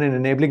women in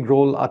enabling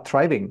role are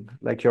thriving,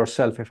 like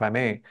yourself, if I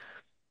may,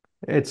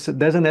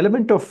 there's an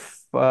element of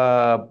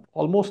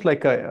almost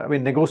like a, I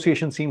mean,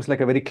 negotiation seems like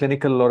a very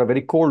clinical or a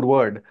very cold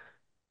word.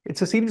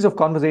 It's a series of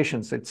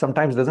conversations. It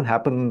sometimes doesn't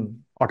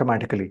happen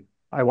automatically.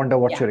 I wonder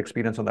what's yeah. your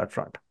experience on that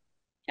front.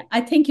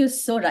 I think you're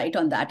so right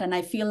on that. And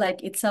I feel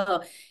like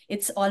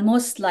it's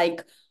almost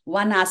like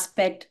one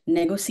aspect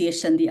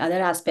negotiation, the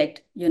other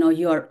aspect,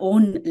 your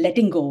own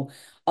letting go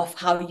of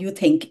how you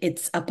think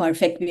it's a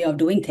perfect way of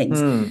doing things.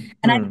 Hmm.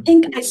 And I Hmm.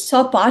 think I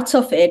saw parts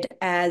of it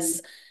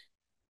as,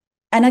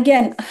 and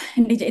again,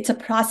 it's a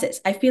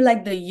process. I feel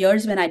like the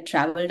years when I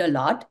traveled a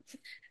lot,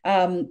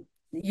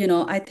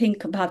 I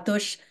think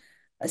Bhavtosh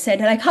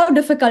said, like, how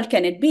difficult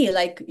can it be?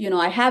 Like,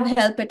 I have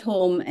help at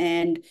home,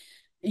 and,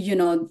 you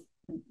know,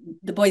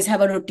 the boys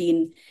have a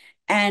routine.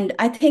 And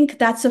I think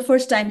that's the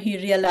first time he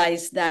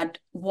realized that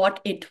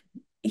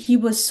he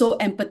was so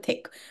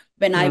empathic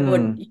when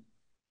Hmm.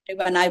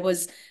 when I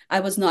was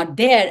not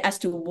there, as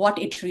to what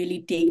it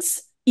really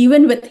takes,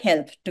 even with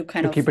help, to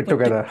kind To keep of it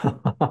together.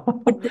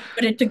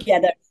 put it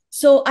together.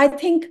 So I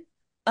think,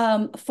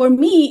 for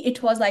me,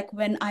 it was like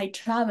when I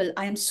travel,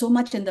 I am so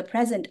much in the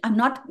present. I'm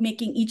not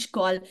making each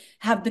call,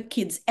 have the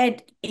kids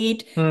ate,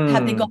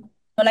 have they gone, Hmm.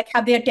 or like,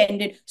 have they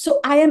attended? So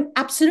I am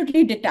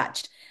absolutely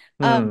detached.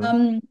 Hmm.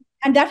 Um,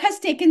 and that has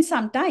taken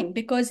some time,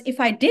 because if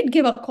I did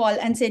give a call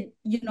and said,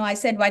 I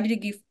said, why did you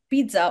give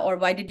pizza, or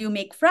why did you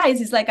make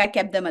fries? It's like I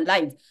kept them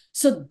alive.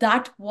 So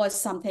that was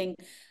something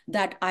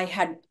that I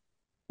had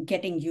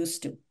getting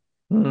used to,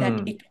 that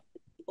Hmm. it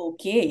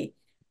okay,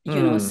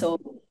 Hmm. so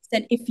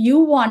that if you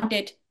want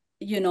it,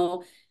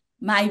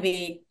 my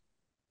way,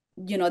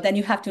 then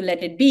you have to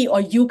let it be,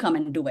 or you come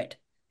and do it.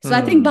 So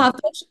I think Hmm.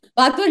 Bhatosh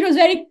was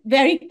very,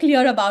 very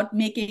clear about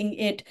making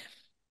it,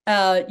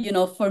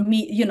 for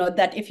me,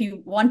 that if he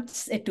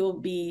wants it to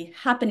be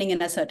happening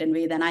in a certain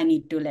way, then I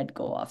need to let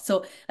go of.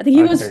 So I think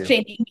he I hear was you.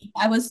 training me.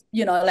 I was,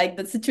 like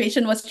the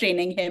situation was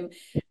training him.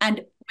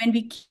 And when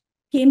we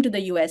came to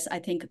the US, I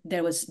think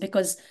there was,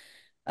 because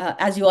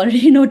as you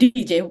already know,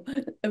 DJ,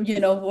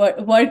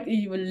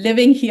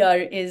 living here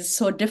is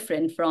so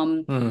different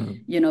from, Hmm.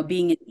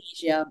 being in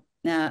Asia.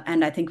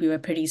 And I think we were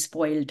pretty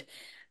spoiled.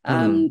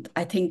 Hmm.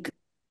 I think,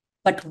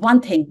 but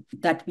one thing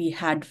that we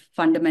had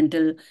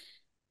fundamentally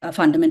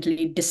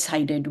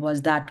decided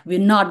was that we're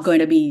not going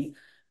to be,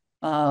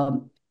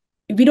 um,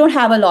 we don't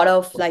have a lot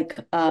of like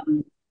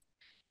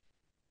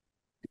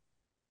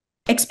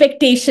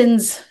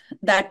expectations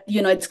that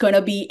it's going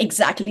to be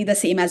exactly the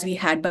same as we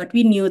had, but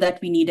we knew that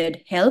we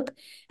needed help,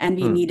 and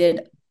we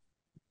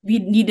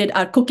needed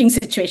our cooking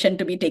situation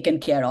to be taken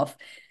care of.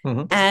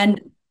 Mm-hmm.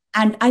 And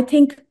I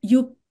think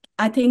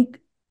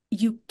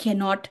you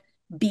cannot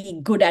be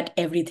good at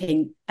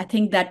everything. I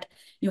think that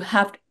you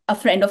have a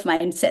friend of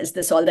mine says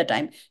this all the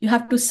time. You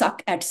have to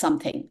suck at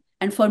something.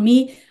 And for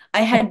me,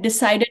 I had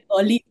decided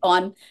early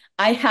on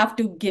I have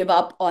to give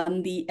up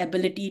on the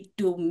ability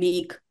to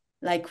make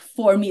like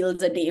 4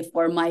 meals a day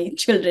for my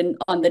children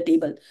on the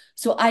table.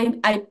 So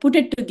I put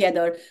it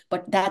together,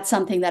 but that's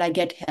something that I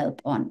get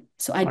help on.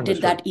 So I did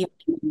Understood. that even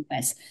in the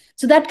US.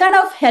 So that kind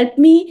of helped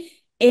me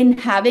in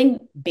having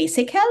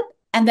basic help,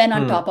 and then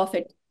on Hmm. top of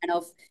it, kind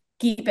of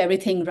keep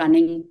everything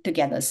running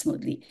together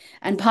smoothly.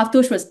 And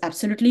Bhavtosh was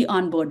absolutely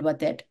on board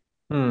with it.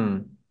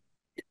 Hmm.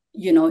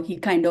 He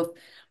kind of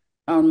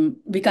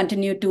we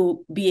continue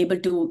to be able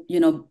to,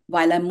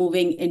 while I'm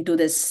moving into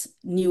this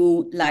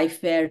new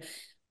life where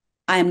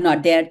I am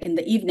not there in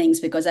the evenings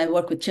because I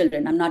work with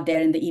children. I'm not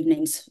there in the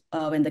evenings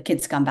when the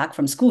kids come back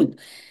from school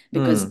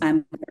because Hmm.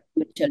 I'm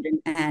with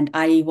children and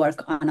I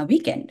work on a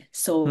weekend.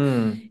 So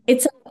Hmm.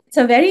 it's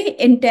a very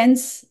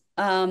intense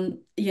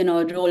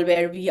role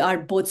where we are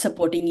both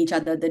supporting each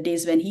other. The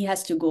days when he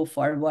has to go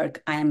for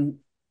work, I'm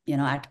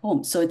at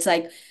home. So it's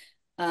like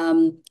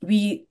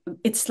we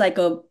it's like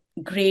a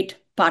great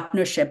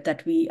partnership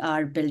that we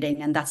are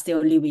building, and that's the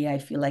only way I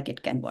feel like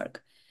it can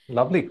work.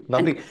 Lovely,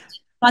 And lovely.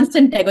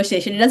 constant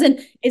negotiation.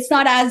 It's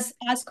not as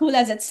cool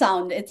as it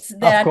sounds.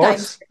 There Of are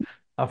times course,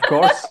 of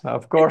course,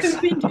 of course.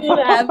 we do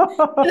have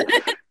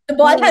the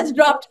ball has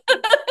dropped.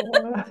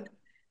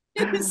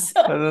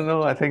 So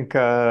No, I think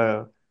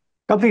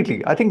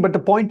completely. I think, but the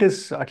point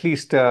is at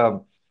least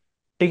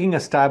taking a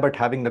stab at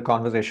having the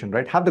conversation,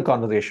 right? Have the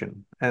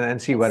conversation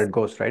and see where yes. it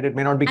goes, right? It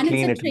may not be And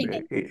it's clean. a It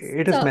training.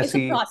 it is So it's a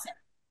messy. process.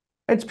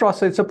 It's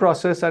a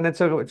process, and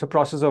it's a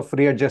process of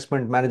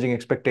readjustment, managing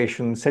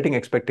expectations,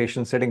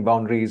 setting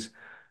boundaries.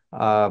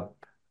 Uh,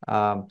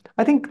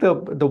 I think the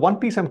one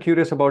piece I'm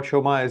curious about,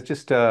 Shoma, is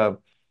just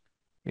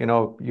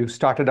you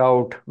started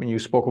out when you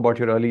spoke about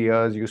your early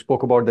years. You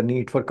spoke about the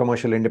need for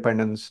commercial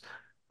independence.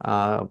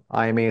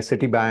 IIMA,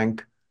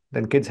 Citibank,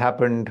 then kids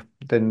happened,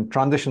 then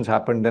transitions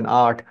happened, then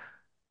art.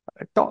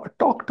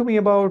 Talk to me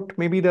about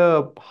maybe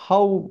the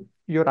how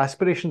your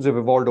aspirations have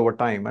evolved over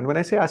time. And when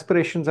I say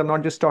aspirations, I'm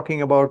not just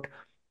talking about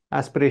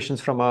aspirations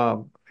from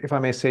a, if I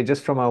may say,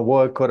 just from a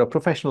work or a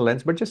professional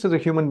lens, but just as a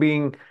human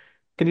being.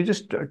 Can you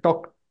just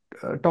talk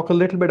a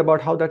little bit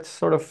about how that's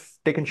sort of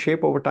taken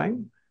shape over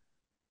time?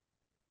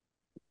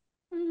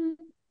 Mhm.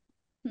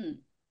 Hmm.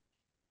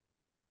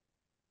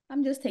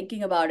 I'm just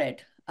thinking about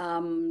it.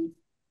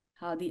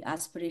 How the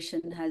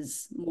aspiration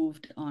has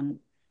moved on.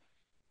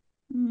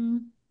 Hmm.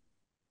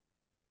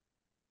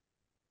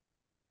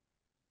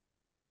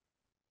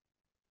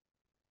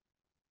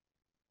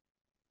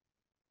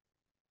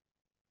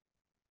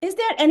 Is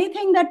there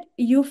anything that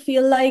you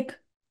feel like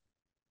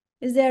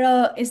is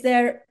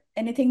there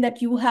anything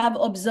that you have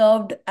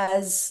observed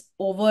as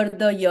over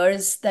the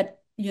years that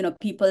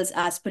people's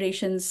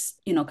aspirations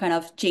kind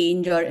of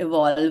change or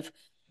evolve?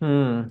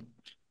 Hmm.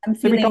 I'm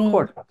feeling.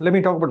 Let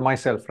me talk about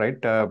myself, right?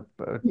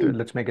 Hmm.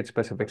 Let's make it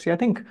specific. See, I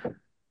think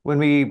when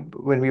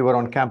we were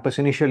on campus,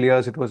 initial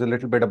years, it was a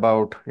little bit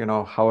about,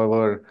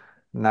 however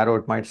narrow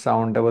it might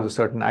sound, there was a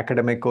certain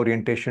academic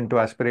orientation to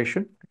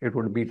aspiration. It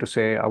would be to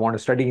say, I want to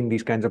study in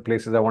these kinds of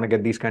places, I want to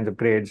get these kinds of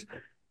grades.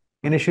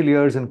 Initial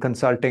years in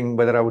consulting,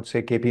 whether I would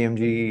say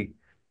KPMG,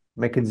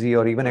 McKinsey,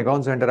 or even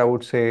Aegon Center, I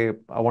would say,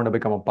 I want to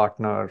become a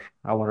partner,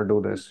 I want to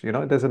do this.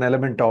 There's an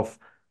element of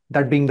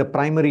that being the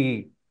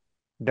primary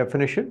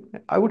definition.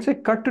 I would say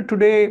cut to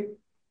today,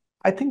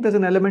 I think there's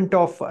an element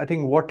of, I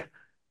think what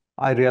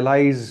I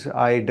realize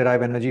I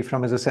derive energy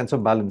from is a sense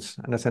of balance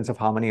and a sense of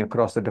harmony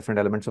across the different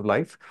elements of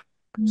life.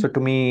 So to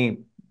me,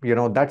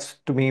 that's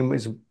to me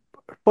is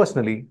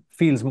personally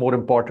feels more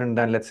important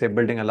than, let's say,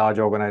 building a large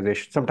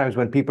organization. Sometimes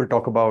when people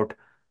talk about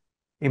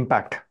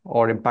impact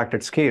or impact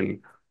at scale,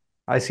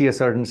 I see a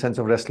certain sense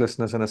of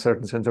restlessness and a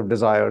certain sense of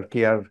desire.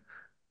 Here,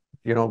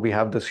 we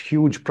have this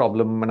huge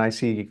problem, and I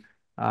see,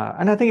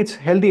 and I think it's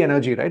healthy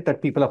energy, right,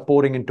 that people are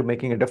pouring into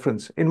making a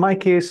difference. In my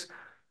case,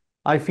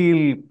 I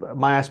feel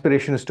my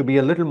aspiration is to be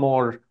a little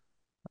more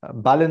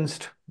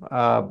balanced,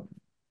 uh,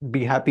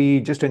 be happy,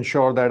 just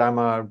ensure that I'm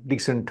a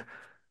decent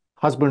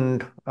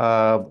husband,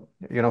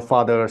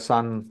 father,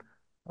 son,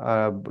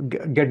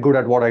 get good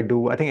at what I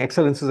do. I think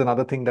excellence is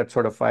another thing that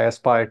sort of I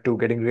aspire to,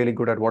 getting really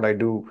good at what I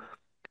do.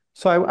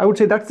 So I would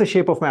say that's the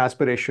shape of my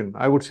aspiration.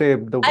 I would say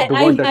the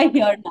word I that.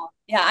 hear now.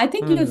 Yeah, I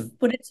think Hmm, you've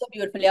put it so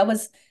beautifully. I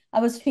was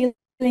feeling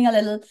a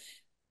little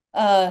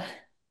uh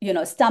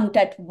stumped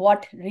at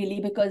what really,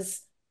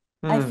 because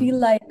I feel hmm,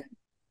 like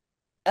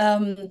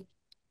um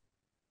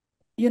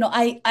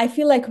I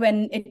feel like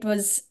when it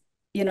was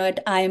at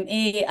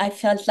IMA, I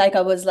felt like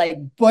I was like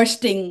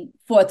bursting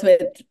forth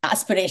with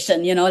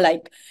aspiration,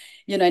 like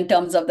in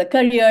terms of the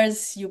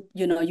careers you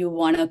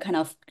want to kind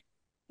of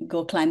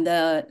go climb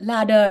the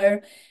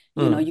ladder.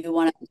 Hmm. You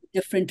want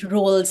different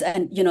roles,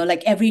 and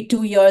like every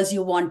 2 years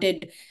you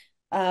wanted,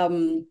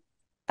 um,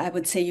 I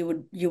would say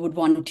you would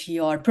want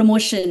your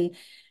promotion,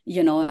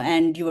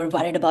 and you were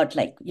worried about,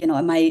 like,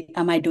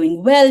 am I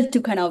doing well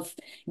to kind of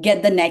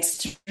get the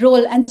next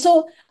role. And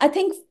so I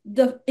think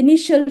the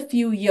initial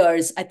few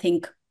years, I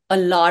think a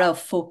lot of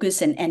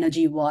focus and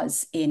energy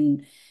was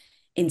in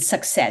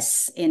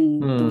success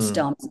in those Hmm.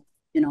 terms,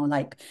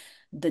 like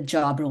the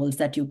job roles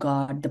that you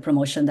got, the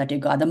promotion that you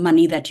got, the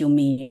money that you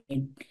made,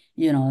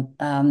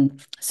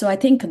 so I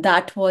think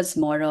that was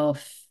more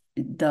of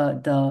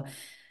the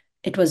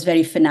it was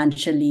very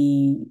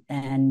financially,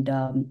 and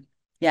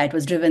yeah, it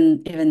was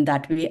driven even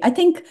that way. I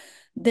think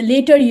the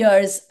later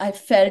years, I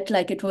felt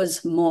like it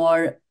was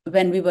more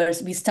when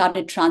we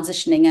started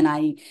transitioning, and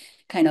I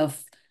kind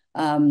of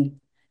um,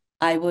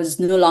 I was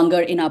no longer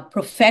in a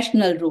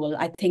professional role.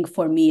 I think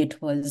for me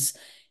it was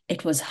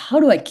how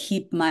do I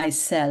keep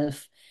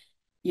myself,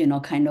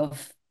 kind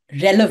of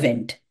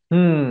relevant,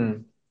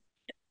 Hmm.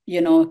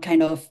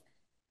 kind of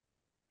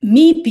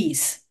me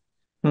piece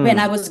when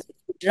I Hmm. was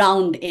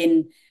drowned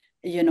in,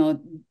 you know,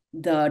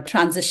 the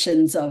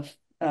transitions of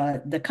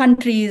the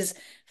countries,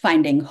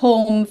 finding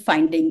home,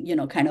 finding,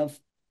 kind of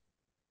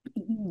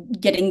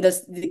getting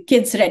the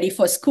kids ready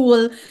for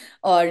school,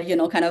 or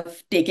kind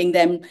of taking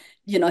them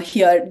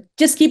here,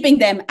 just keeping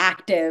them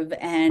active Of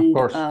and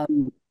course.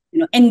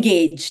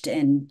 engaged,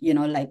 and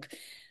like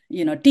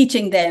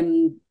teaching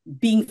them,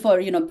 being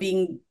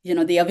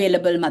the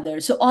available mother.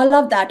 So all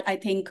of that, I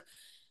think,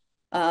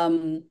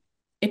 um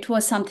it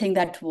was something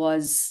that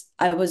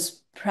I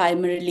was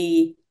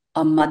primarily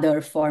a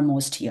mother for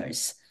most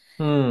years,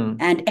 Hmm.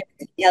 and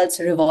everything else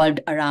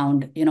revolved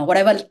around,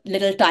 whatever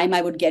little time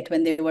I would get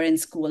when they were in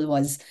school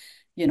was,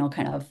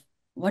 kind of,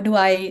 what do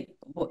I,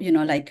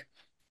 like,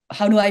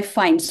 how do I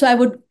find? So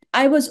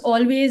I was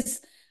always,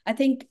 I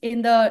think,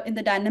 in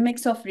the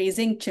dynamics of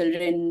raising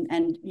children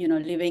and,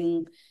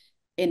 living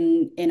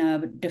in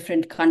a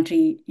different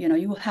country,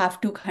 you have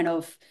to kind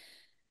of,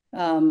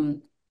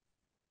 um,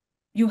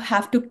 you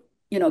have to,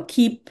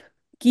 keep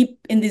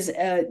in this,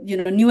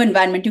 new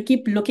environment. You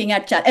keep looking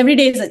at every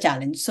day is a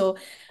challenge. So Of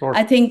course.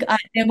 I think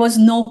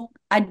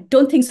I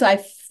don't think so I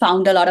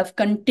found a lot of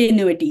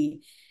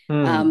continuity.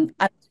 Hmm.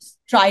 I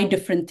tried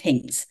different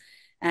things,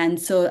 and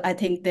so I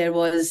think there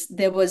was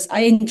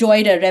I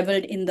enjoyed, I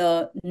reveled in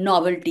the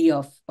novelty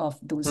of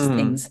those Hmm.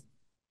 things.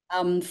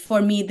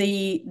 For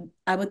me,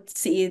 I would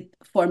say,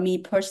 for me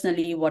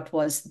personally, what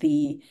was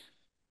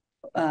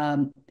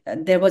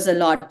there was a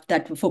lot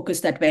that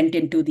focus that went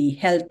into the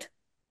health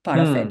part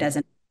of it, Hmm. as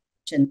an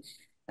mentioned.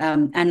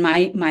 And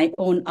my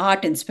own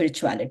art and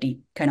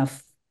spirituality kind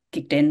of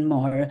kicked in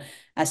more,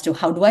 as to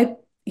how do I,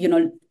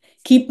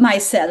 keep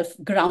myself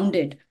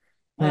grounded.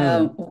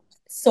 Uh, Hmm.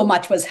 so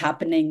much was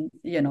happening,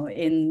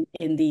 in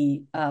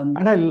the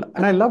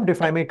And I loved,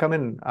 if I may come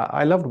in,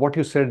 I loved what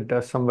you said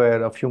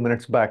somewhere a few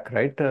minutes back,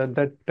 right?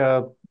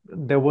 That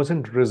there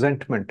wasn't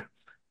resentment.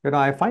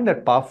 I find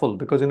that powerful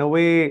because in a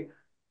way,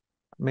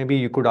 maybe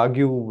you could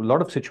argue a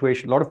lot of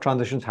situations, a lot of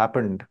transitions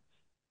happened,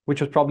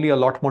 which was probably a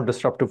lot more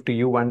disruptive to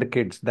you and the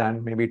kids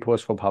than maybe it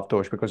was for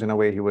Bhavtosh, because in a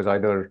way he was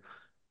either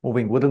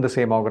moving within the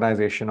same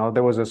organization or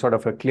there was a sort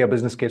of a clear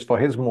business case for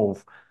his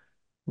move.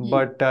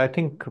 But I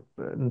think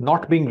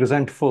not being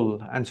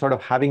resentful and sort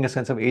of having a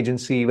sense of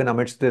agency even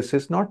amidst this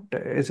is not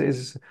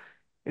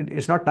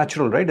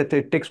natural, right?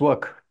 It takes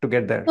work to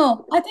get there.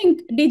 No, I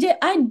think, DJ,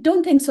 I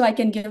don't think so I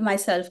can give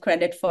myself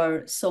credit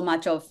for so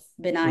much of Hmm.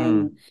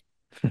 benign,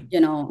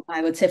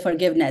 I would say,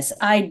 forgiveness.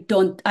 I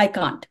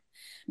can't,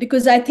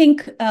 because I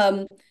think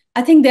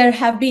there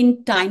have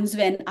been times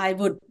when I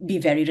would be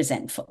very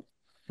resentful,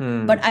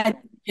 but Hmm.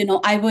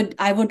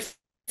 I would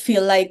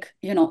feel like,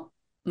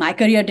 my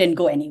career didn't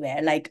go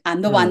anywhere, like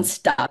I'm the one Hmm.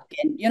 stuck,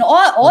 and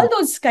all Hmm.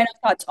 those kind of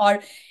thoughts.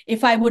 Or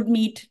if I would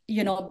meet,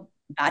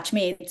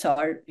 batchmates,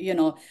 or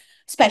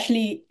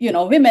especially,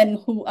 women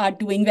who are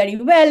doing very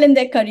well in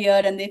their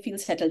career and they feel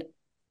settled,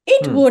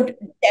 it Hmm. would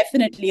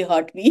definitely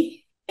hurt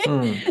me.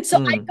 Hmm. So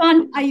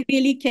Hmm. I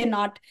really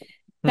cannot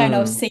kind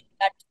of Hmm. say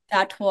that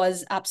that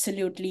was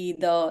absolutely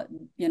the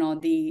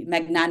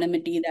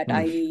magnanimity that Hmm.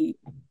 I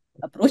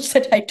approach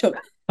that I took.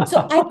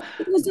 So I think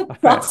it was a Fair.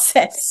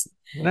 process.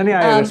 Nani,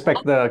 I Um,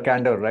 respect the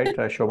candor, right,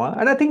 Shoma?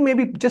 And I think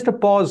maybe just a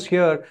pause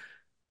here.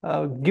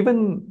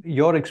 Given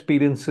your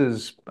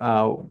experiences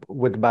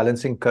with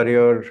balancing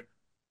career,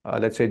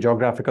 let's say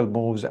geographical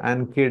moves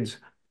and kids,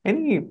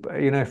 any,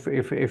 if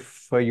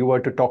you were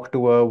to talk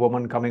to a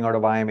woman coming out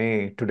of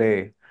IIMA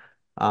today,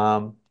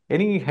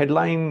 any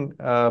headline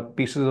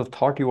pieces of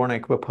thought you want to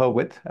equip her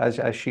with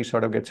as she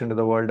sort of gets into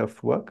the world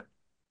of work?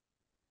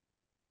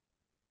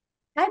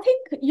 I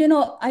think,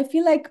 I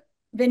feel like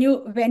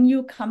when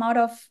you come out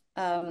of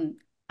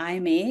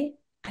IMA,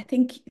 I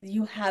think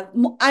you have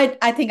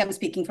I think I'm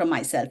speaking from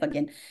myself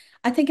again.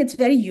 I think it's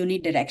very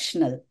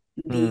unidirectional,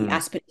 the Hmm.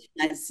 aspiration,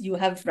 as you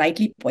have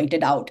rightly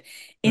pointed out.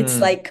 It's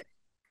Hmm. like,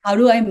 how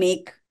do I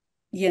make,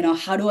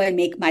 how do I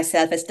make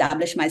myself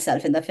establish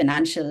myself in the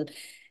financial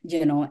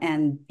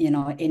and,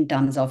 in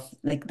terms of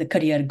like the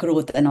career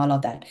growth and all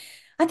of that.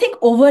 I think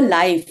over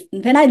life,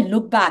 when I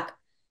look back,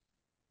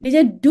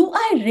 Vijay, do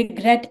I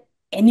regret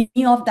any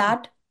of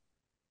that?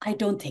 I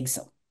don't think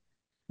so.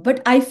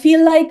 But I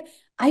feel like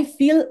I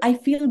feel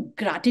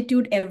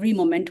gratitude every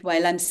moment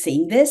while I'm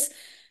saying this,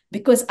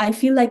 because I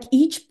feel like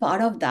each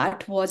part of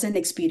that was an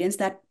experience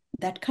that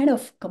kind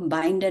of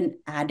combined and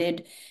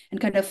added and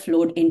kind of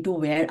flowed into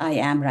where I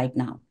am right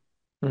now.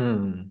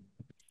 Hmm.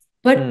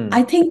 But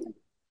I Hmm. think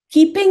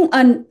keeping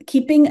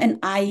an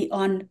eye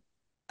on,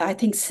 I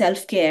think,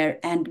 self-care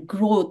and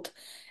growth,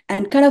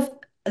 and kind of,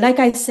 like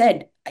I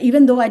said,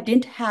 even though I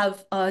didn't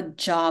have a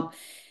job,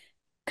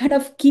 kind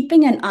of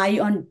keeping an eye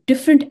on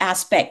different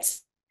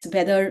aspects,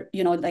 whether,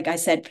 like I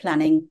said,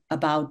 planning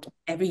about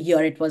every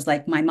year, it was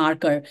like my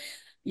marker.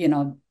 you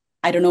know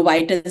I don't know why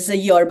it is a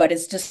year, but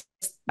it's just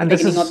the And this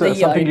beginning is of the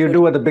year. something It you would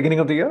do at the beginning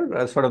of the year,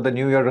 as sort of the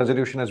New Year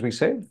resolution, as we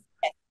say.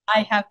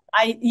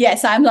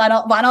 yes, I'm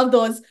one of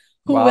those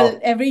who will Wow.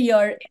 every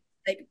year,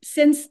 like,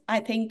 since I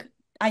think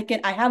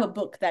I have a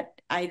book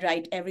that I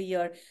write every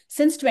year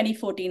since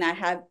 2014. I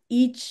have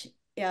each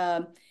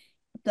uh,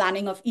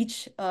 planning of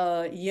each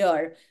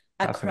year Fascinating.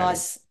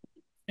 across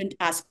different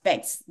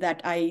aspects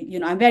that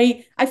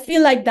I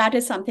feel like that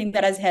is something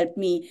that has helped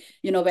me,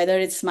 whether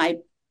it's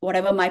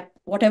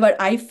whatever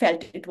I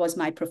felt it was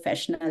my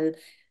professional,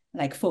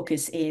 like,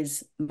 focus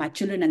is my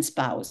children and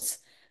spouse.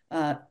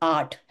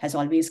 Art has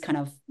always kind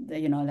of,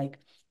 like,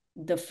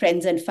 the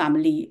friends and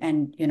family,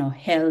 and,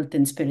 health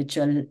and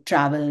spiritual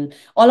travel,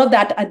 all of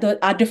that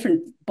are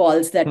different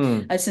balls that,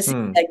 Hmm. as I say,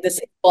 Hmm. like, the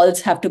same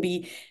balls have to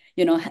be,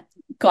 you know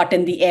caught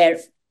in the air.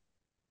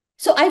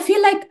 So I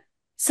feel like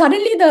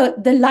suddenly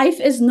the life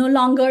is no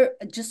longer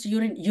just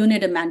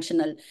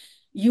unidimensional.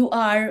 You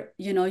are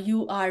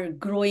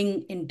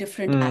growing in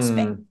different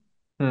aspects. Hmm.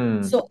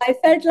 Hmm. So I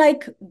felt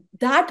like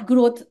that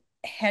growth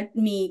helped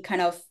me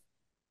kind of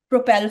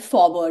propel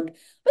forward,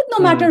 with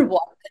no matter Hmm.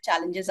 what the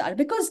challenges are,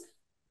 because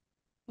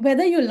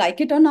whether you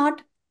like it or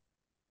not,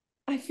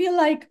 I feel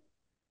like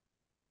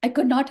I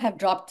could not have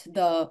dropped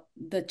the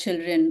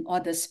children or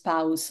the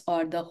spouse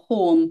or the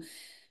home,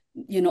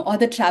 or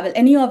the travel,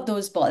 any of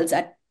those balls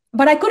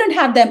but I couldn't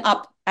have them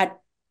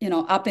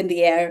up in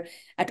the air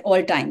at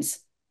all times.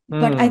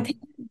 But I Hmm. think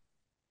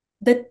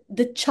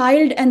the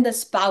child and the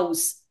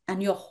spouse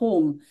and your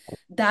home,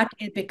 that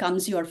it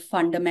becomes your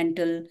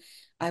fundamental,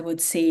 I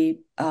would say,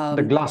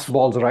 The glass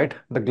balls, right?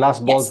 The glass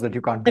balls yes, that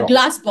you can't the drop.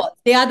 glass balls.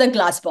 They are the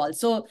glass balls.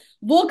 So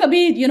wo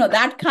kabhi,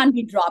 that can't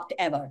be dropped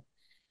ever.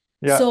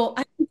 Yeah. So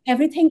I think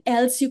everything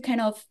else, you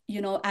kind of,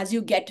 as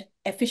you get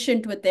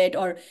efficient with it,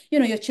 or,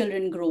 your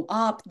children grow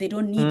up, they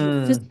don't need you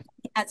physically Hmm.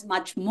 as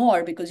much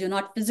more, because you're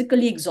not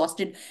physically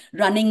exhausted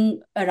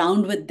running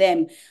around with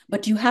them,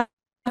 but you have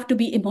to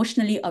be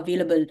emotionally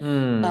available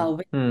Hmm.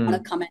 when you want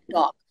Hmm. to come and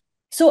talk.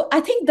 So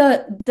I think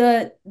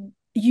the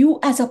you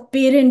as a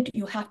parent,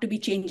 you have to be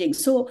changing.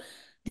 So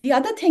the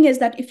other thing is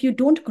that if you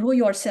don't grow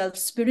yourself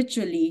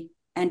spiritually,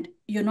 and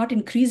you're not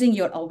increasing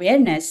your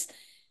awareness,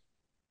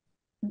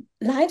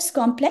 life's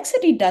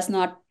complexity does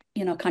not,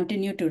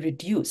 continue to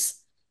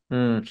reduce.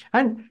 Hmm.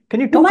 And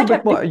can you You talk a might bit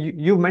have more?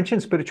 You've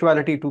mentioned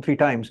spirituality two, three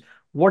times.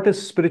 What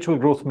does spiritual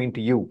growth mean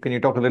to you? Can you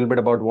talk a little bit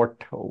about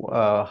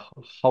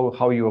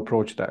how you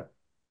approach that?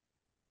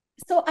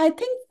 so I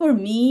think for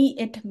me,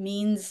 it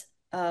means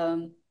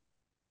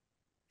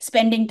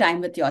spending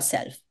time with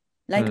yourself.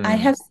 Like, I Hmm.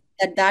 have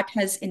that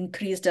has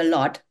increased a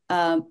lot.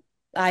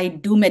 I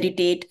do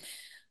meditate,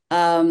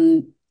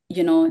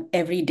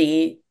 every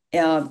day.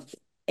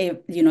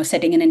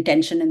 Setting an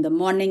intention in the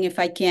morning if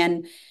I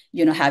can,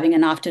 having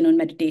an afternoon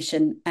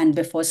meditation and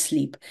before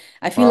sleep.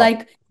 I feel Wow.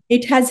 like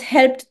it has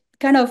helped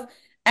kind of,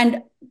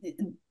 and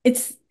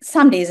it's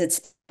some days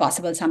it's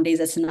possible, some days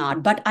it's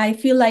not. But I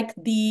feel like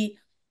the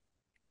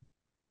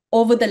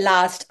over the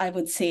last, I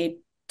would say,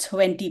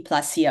 20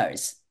 plus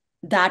years,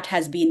 that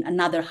has been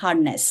another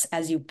harness,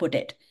 as you put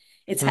it.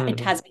 It Hmm.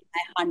 has been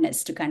my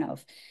harness to kind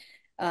of,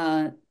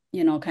 uh,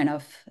 kind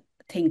of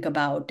think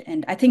about.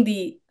 And I think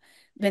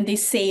when they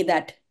say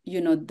that,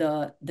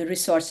 the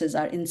resources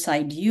are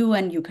inside you,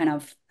 and you kind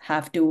of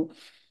have to,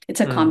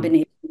 it's a Hmm.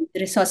 combination. The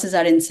resources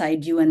are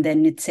inside you, and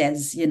then it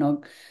says,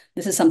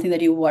 this is something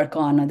that you work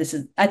on, or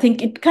I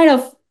think it kind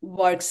of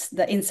works,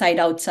 the inside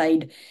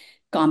outside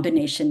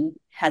combination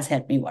has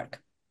helped me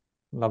work.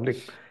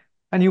 Lovely.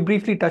 And you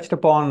briefly touched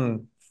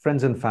upon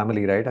friends and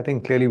family, right? I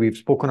think clearly we've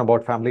spoken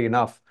about family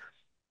enough.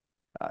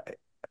 Uh,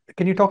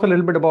 can you talk a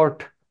little bit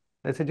about,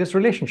 let's say, just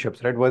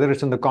relationships, right? Whether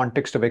it's in the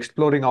context of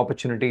exploring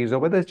opportunities or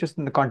whether it's just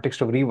in the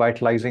context of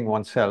revitalizing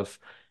oneself.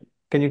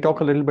 Can you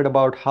talk a little bit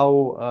about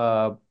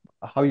how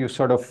you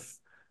sort of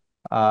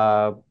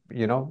prioritize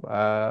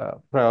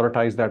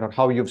that, or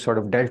how you've sort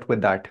of dealt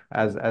with that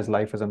as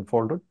life has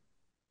unfolded?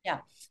 Yeah.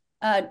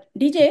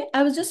 DJ,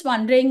 I was just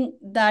wondering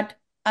that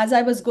as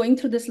I was going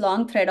through this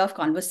long thread of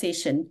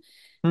conversation,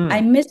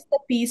 I Hmm. missed the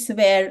piece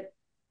where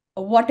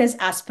what is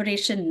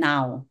aspiration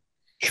now?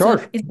 Sure.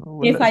 So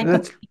Well, if I could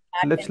let's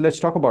take that. let's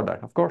talk about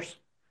that, of course.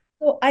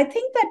 So I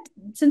think that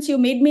since you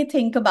made me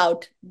think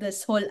about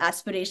this whole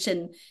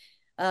aspiration,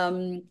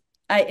 um,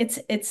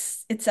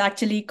 it's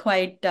actually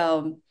quite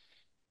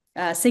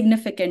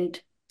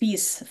significant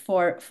piece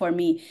for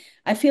me.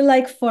 I feel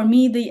like for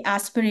me, the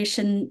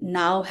aspiration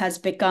now has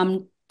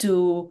become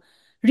to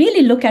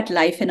really look at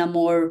life in a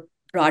more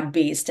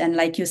broad-based and,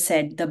 like you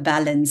said, the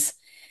balance.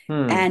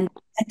 Hmm. And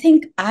I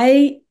think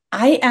I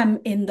am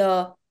in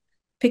the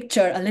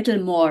picture a little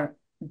more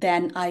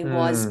than I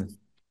was. Hmm.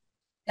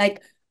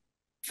 Like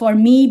for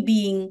me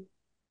being,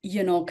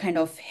 kind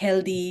of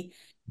healthy,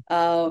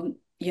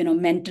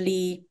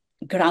 mentally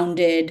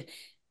grounded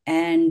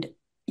and,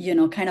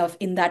 kind of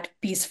in that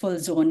peaceful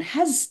zone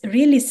has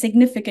really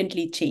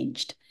significantly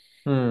changed.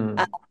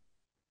 Uh, Hmm.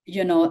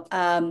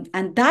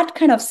 and that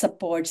kind of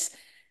supports,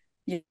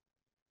 you,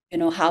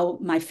 how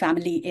my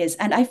family is.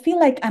 And I feel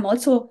like I'm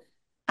also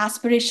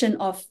aspiration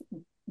of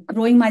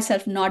growing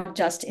myself, not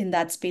just in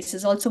that space,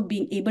 is also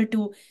being able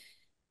to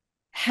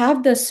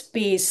have the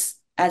space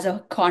as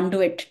a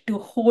conduit to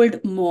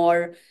hold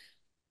more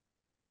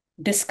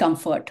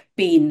discomfort,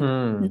 pain,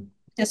 not Hmm.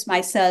 just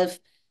myself,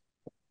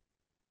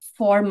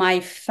 for my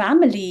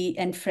family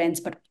and friends,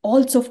 but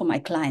also for my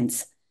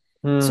clients.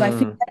 So I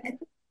feel Hmm. like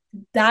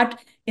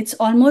that it's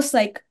almost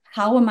like,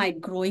 how am I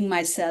growing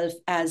myself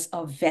as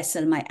a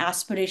vessel, my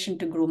aspiration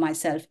to grow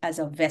myself as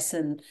a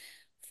vessel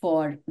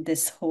for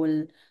this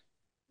whole,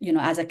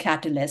 as a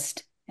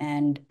catalyst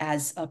and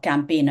as a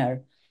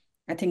campaigner.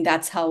 I think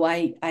that's how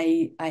I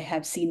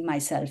have seen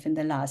myself in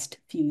the last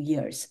few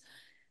years.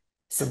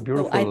 It's a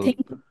So I beautiful,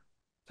 think,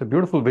 it's a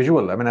beautiful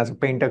visual. I mean, as a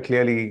painter,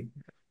 clearly,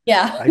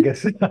 yeah, I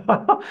guess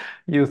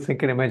you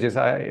think in images.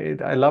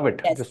 I love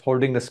it. yes, Just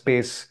holding the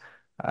space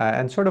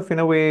and sort of in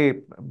a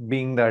way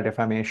being that, if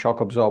I may,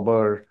 shock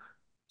absorber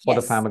for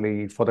the yes,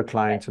 family, for the yes.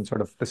 clients, and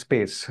sort of the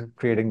space,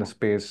 creating the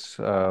space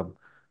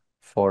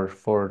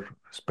for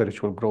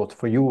spiritual growth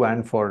for you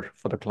and for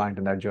the client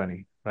in that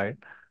journey, right?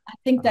 I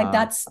think that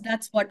Uh,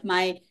 that's what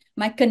my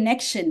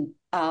connection,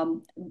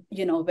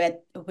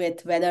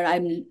 with whether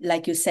I'm,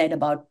 like you said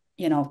about,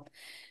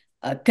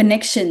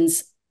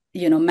 connections,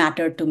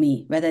 matter to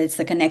me, whether it's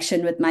the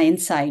connection with my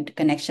inside,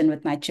 connection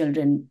with my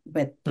children,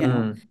 with,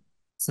 hmm,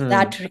 so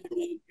hmm,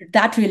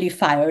 that really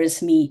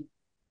fires me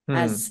hmm.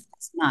 as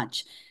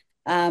much.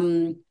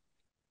 Um,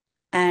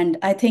 and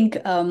I think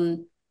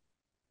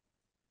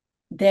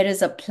there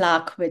is a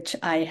plaque which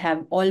I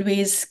have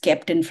always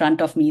kept in front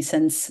of me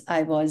since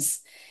I was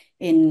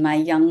in my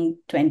young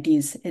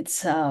 20s.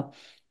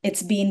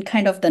 It's been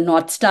kind of the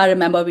North Star.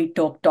 Remember, we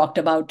talked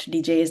about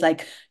DJs,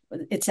 like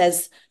it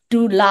says,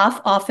 to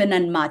laugh often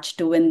and much,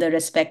 to win the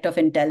respect of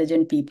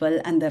intelligent people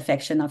and the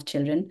affection of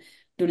children,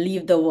 to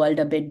leave the world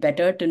a bit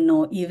better, to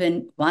know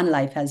even one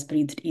life has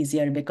breathed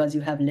easier because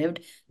you have lived,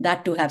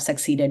 that to have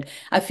succeeded.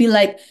 I feel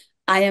like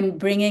I am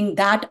bringing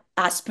that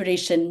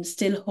aspiration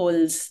still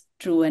holds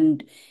true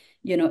and,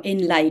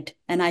 in light.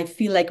 And I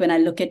feel like when I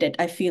look at it,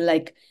 I feel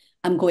like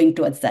I'm going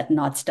towards that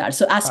North Star.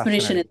 So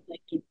aspiration is Fascinating.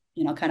 like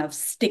to, kind of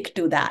stick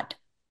to that.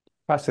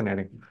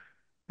 Fascinating.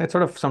 It's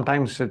sort of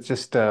sometimes it's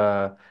just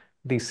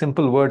these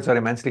simple words are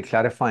immensely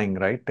clarifying,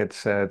 right?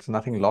 It's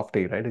nothing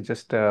lofty, right? It's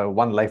just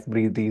one life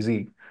breathed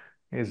easy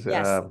is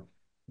Yes.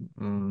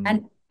 mm,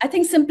 And I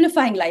think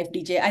simplifying life,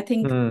 DJ, I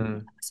think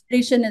hmm,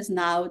 aspiration is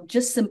now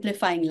just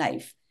simplifying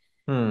life.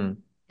 hmm,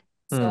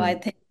 So I hmm.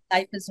 think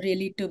life is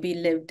really to be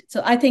lived.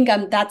 So I think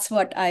that's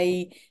what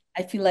I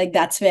feel like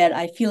that's where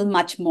I feel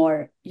much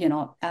more,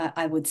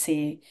 I would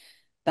say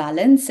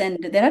balance.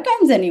 And there are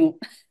times when you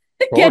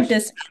Of get course.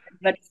 this,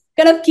 but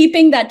kind of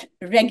keeping that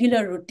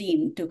regular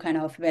routine to kind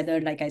of, whether,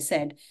 like I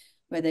said,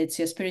 whether it's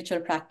your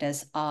spiritual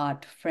practice,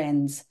 art,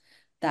 friends,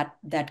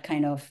 that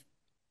kind of,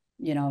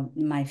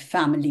 my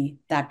family,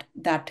 that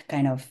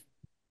kind of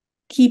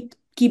keep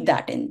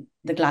that in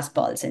the glass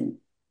balls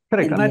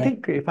Correct. in And I the end.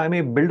 think if I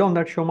may build on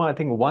that, Shoma, I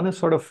think one is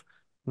sort of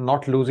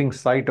not losing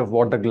sight of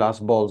what the glass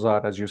balls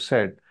are, as you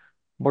said.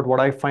 But what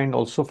I find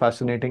also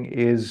fascinating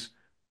is,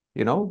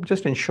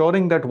 just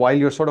ensuring that while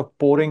you're sort of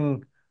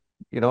pouring,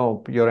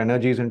 your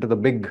energies into the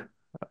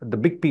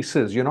big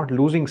pieces, you're not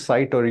losing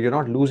sight or you're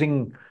not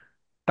losing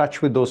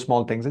touch with those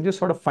small things and just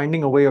sort of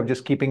finding a way of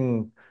just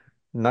keeping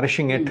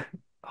nourishing it,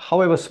 Mm,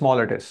 however small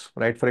it is,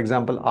 right? For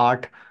example,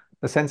 art,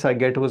 the sense I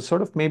get was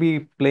sort of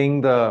maybe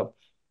playing the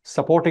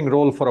supporting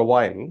role for a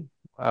while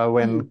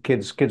when mm,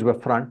 kids were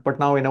front, but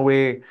now in a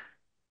way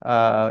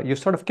you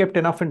sort of kept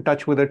enough in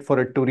touch with it for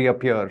it to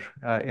reappear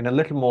in a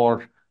little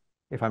more,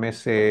 if I may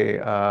say,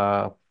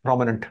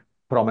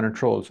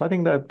 prominent role. So I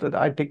think that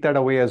I take that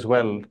away as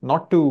well,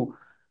 not to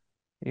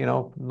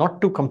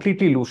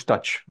completely lose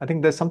touch. I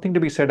think there's something to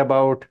be said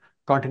about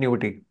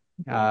continuity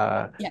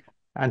uh, yeah,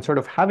 and sort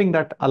of having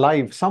that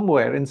alive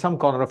somewhere in some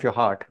corner of your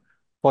heart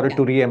for it yeah,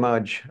 to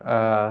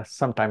reemerge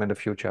sometime in the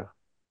future.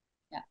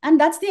 yeah. And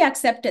that's the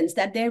acceptance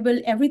that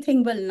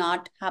everything will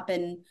not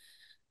happen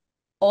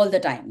all the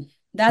time.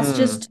 That's Hmm.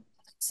 just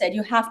said,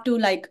 you have to,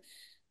 like,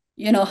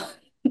 you know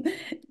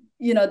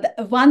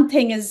one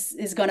thing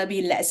is going to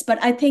be less,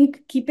 but I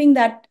think keeping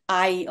that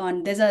eye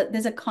on, there's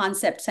a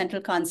concept,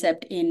 central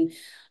concept in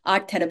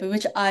art therapy,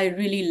 which I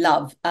really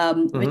love,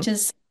 which Hmm.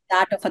 is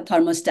that of a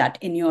thermostat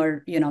in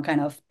your,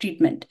 kind of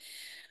treatment.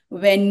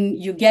 When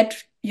you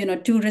get,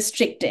 too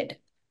restricted,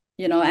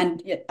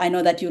 and I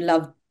know that you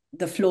love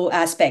the flow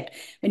aspect.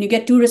 When you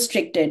get too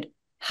restricted,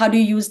 how do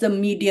you use the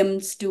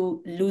mediums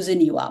to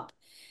loosen you up?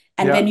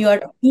 And when Yeah. you're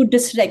too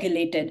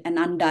dysregulated and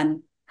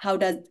undone,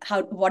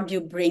 what do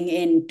you bring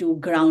in to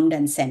ground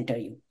and center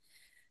you?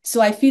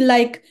 So I feel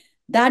like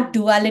that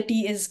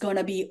duality is going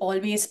to be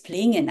always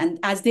playing in. And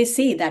as they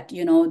say that,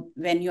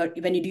 when you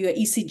do your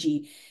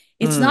ECG,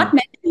 it's not Hmm.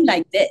 meant to be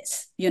like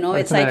this,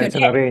 But it's like your it's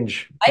in a head,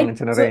 range. right?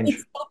 It's in a So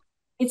range.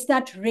 it's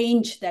that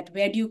range, that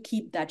where do you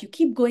keep that? You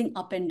keep going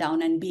up and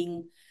down and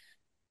being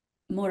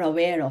more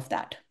aware of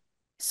that.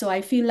 So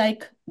I feel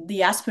like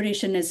the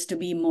aspiration is to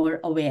be more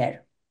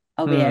aware,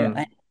 Hmm.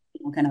 and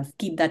kind of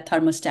keep that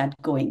thermostat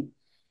going.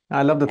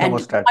 I love the And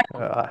thermostat.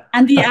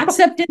 and the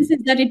acceptance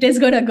is that it is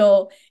gonna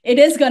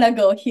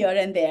go here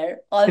and there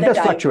all It the does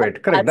time.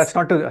 fluctuate. Correct. That's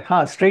That's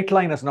not straight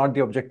line is not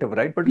the objective,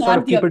 right? But to sort not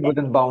of the keep it objective.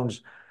 within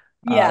bounds,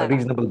 Yeah.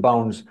 reasonable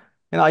bounds.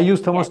 I use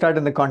Yes. thermostat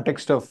in the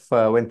context of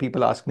when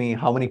people ask me,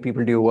 how many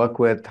people do you work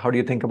with? How do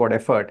you think about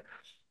effort?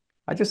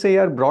 I just say,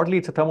 yeah, broadly,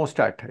 it's a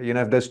thermostat.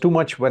 If there's too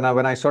much, when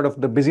I sort of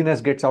the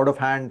busyness gets out of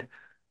hand,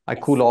 I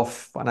cool Yes.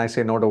 off and I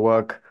say no to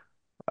work.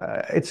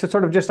 It's a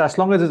sort of just as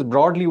long as it's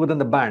broadly within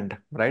the band,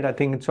 right? I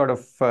think it's sort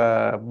of,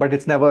 but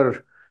it's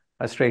never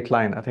a straight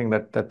line. I think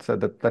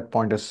that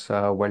point is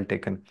well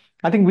taken.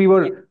 I think we Yes.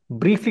 were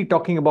briefly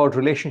talking about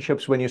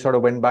relationships when you sort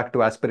of went back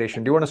to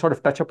aspiration. Do you want to sort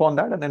of touch upon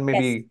that? And then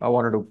Yes. maybe I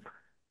wanted to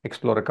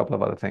explore a couple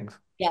of other things.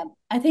 Yeah.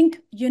 I think,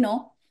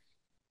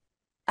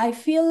 I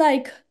feel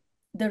like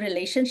the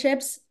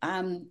relationships,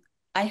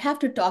 I have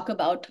to talk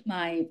about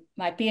my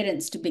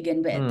parents to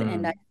begin with.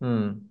 And Hmm.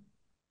 Hmm.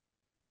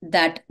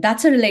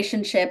 that's a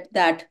relationship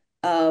that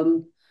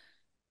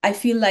I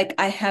feel like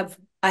I have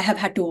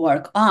had to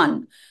work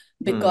on,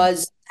 Hmm.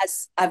 because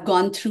as I've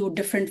gone through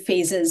different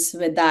phases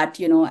with that,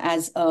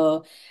 as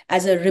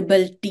a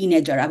rebel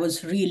teenager, I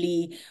was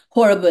really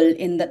horrible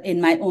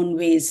in my own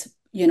ways,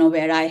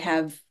 where I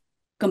have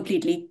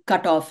completely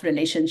cut off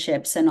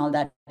relationships and all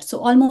that. So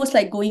almost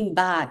like going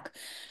back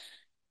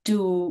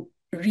to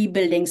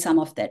rebuilding some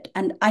of that.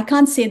 And I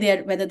can't say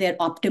whether they're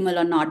optimal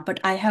or not, but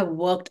I have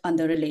worked on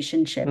the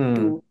relationship Hmm.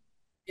 to,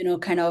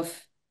 kind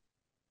of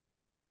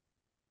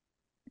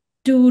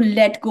to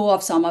let go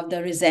of some of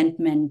the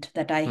resentment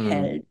that I Hmm.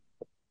 held.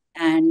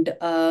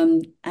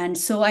 And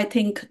so I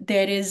think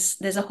there's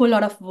a whole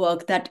lot of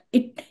work that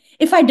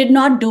if I did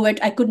not do it,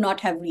 I could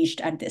not have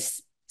reached at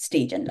this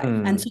stage in life.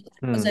 And Hmm. so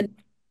that was Hmm. an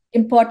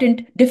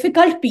important,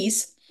 difficult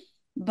piece,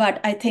 but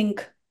I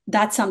think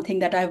that's something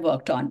that I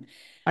worked on.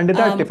 And did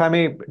that, Um, if I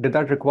may, did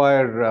that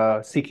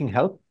require seeking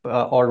help,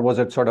 or was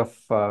it sort of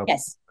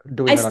yes,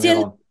 doing I it on your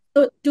still,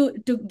 own?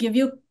 to give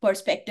you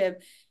perspective,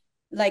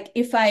 like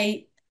if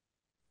I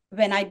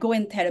when I go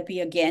in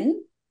therapy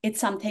again, it's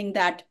something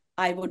that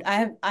I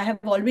have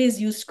always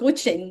used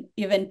coaching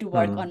even to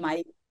work Hmm. on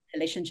my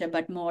relationship,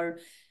 but more,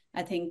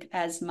 I think,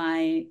 as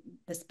the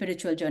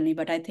spiritual journey.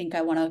 But I think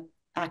I want to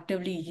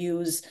actively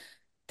use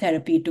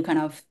therapy to kind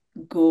of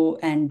go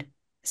and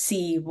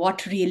see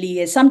what really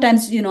is.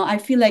 Sometimes, I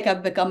feel like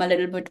I've become a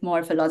little bit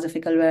more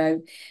philosophical, where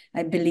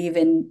I believe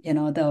in,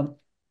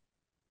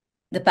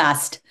 the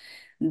past,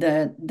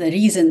 the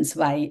reasons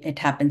why it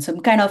happened. So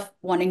I'm kind of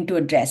wanting to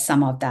address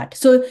some of that.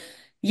 So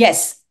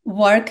yes,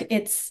 work,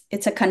 it's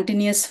a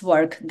continuous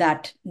work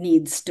that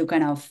needs to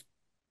kind of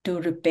to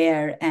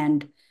repair,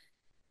 and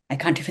I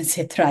can't even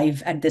say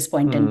thrive at this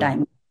point in Hmm.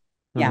 time.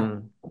 Yeah.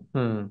 Hmm.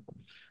 Hmm.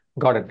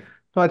 Got it.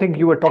 So I think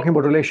you were talking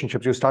about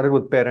relationships. You started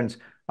with parents.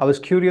 I was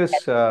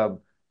curious,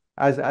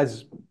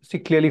 as see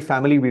clearly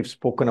family we've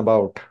spoken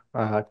about,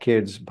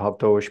 kids,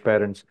 Bhavtosh,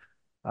 parents.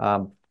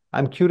 Um,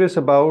 I'm curious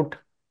about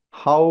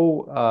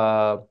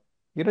how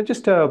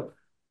just uh,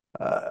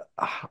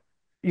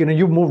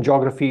 you move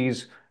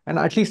geographies, and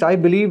at least I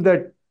believe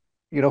that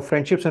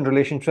friendships and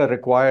relationships are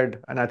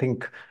required, and I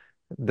think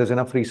there's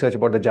enough research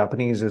about the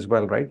Japanese as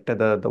well, right?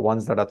 The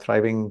ones that are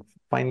thriving.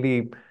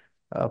 Finally,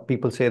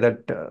 people say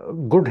that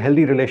good,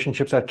 healthy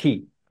relationships are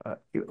key,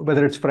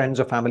 whether it's friends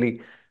or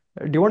family.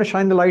 Do you want to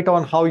shine the light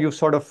on how you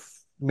sort of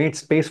made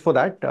space for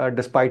that,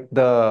 despite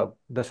the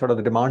sort of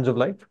the demands of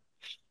life?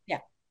 Yeah.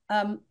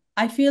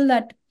 I feel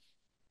that,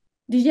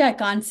 DJ, I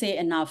can't say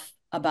enough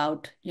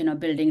about,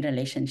 building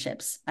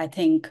relationships. I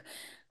think,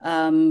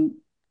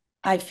 um,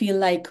 I feel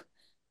like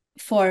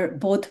for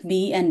both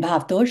me and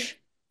Bhavtosh,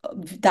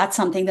 that's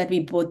something that we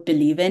both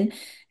believe in.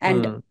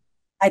 And Hmm.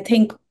 I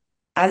think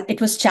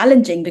it was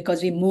challenging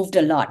because we moved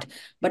a lot.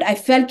 But I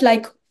felt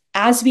like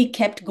as we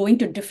kept going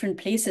to different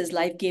places,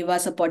 life gave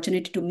us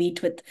opportunity to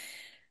meet with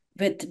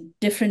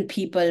different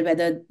people,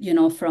 whether,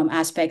 from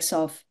aspects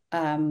of,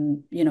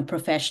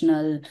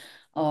 professional,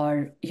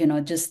 or,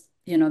 just,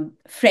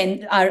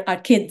 friend, our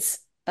kids,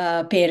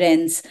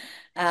 parents.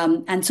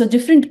 And so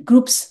different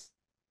groups,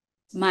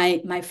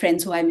 my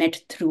friends who I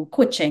met through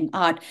coaching,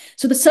 art.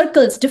 So the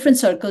circles, different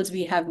circles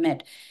we have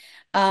met.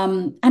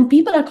 And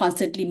people are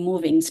constantly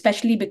moving,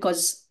 especially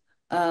because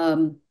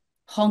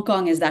Hong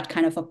Kong is that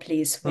kind of a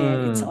place where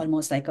it's Hmm.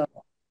 almost like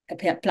a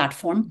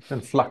platform.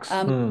 And flux.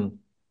 Um,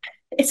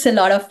 it's a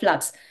lot of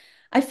flux.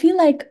 I feel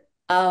like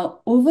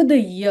over the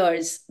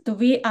years, the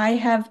way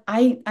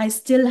I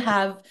still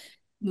have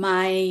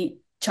my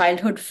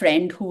childhood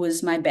friend who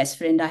is my best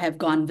friend. I have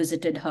gone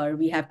visited her.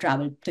 We have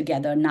traveled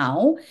together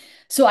now.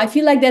 So I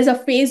feel like there's a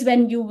phase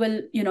when you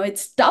will,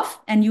 it's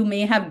tough and you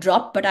may have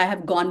dropped, but I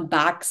have gone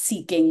back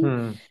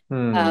seeking, Hmm.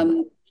 Hmm.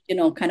 um,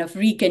 kind of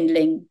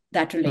rekindling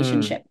that Hmm.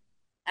 relationship.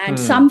 And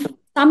Hmm.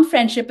 some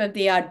friendship, if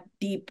they are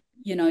deep,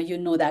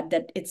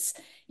 that it's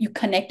you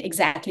connect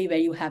exactly where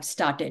you have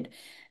started.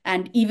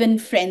 And even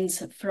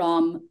friends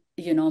from,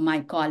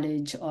 my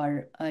college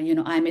or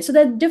IIMA. So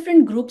there are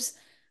different groups.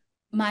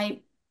 My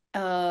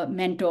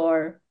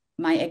mentor,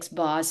 my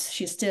ex-boss,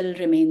 she still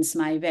remains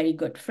my very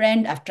good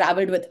friend. I've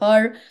traveled with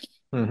her.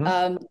 Hmm.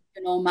 um,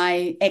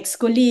 my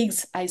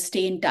ex-colleagues, I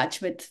stay in touch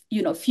with,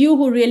 few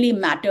who really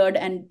mattered,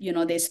 and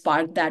they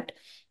sparked that,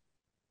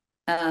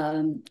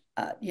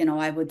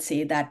 I would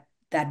say that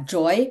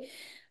joy.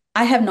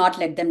 I have not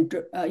let them,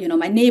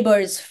 my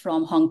neighbors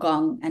from Hong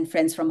Kong and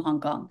friends from Hong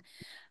Kong.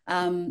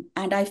 And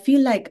I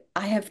feel like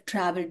I have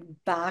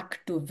traveled back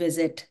to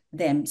visit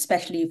them,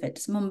 especially if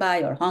it's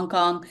Mumbai or Hong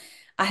Kong.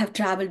 I have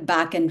traveled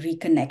back and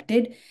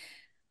reconnected.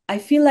 I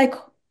feel like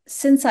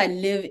since I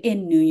live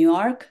in New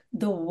York,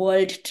 the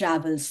world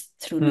travels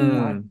through New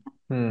York.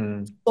 Hmm.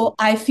 Hmm. So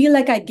I feel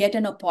like I get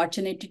an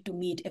opportunity to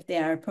meet if they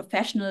are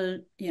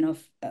professional,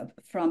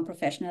 from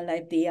professional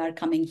life, they are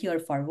coming here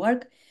for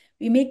work.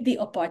 We make the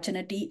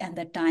opportunity and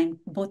the time,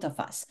 both of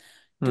us,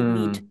 to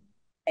meet Hmm.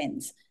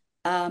 friends.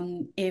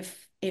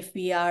 If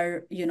we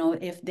are,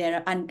 if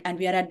they're and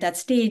we are at that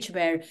stage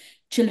where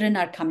children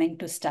are coming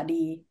to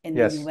study in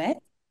the Yes. US,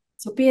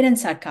 so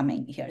parents are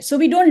coming here. So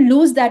we don't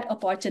lose that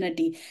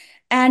opportunity.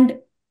 And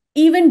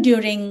even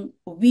during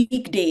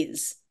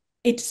weekdays,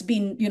 it's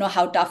been,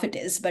 how tough it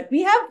is, but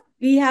we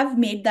have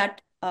made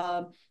that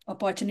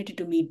opportunity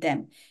to meet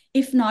them.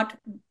 If not,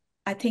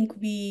 I think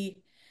I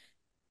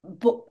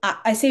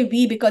say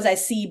we because I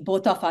see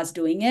both of us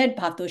doing it,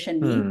 Bhavtosh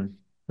and me. Hmm.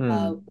 Hmm.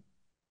 uh,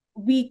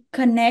 we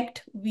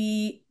connect,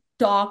 we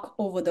talk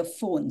over the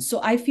phone.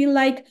 So I feel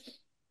like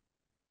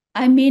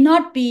I may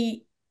not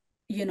be,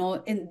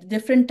 in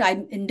different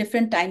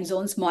time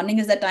zones. Morning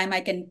is the time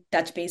I can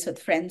touch base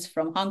with friends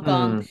from Hong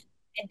Kong, Hmm.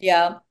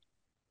 India,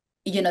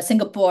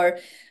 Singapore.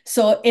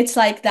 So it's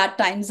like that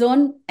time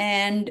zone.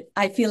 And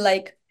I feel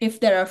like if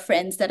there are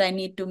friends that I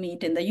need to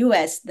meet in the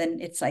US, then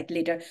it's like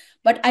later.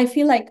 But I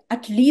feel like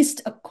at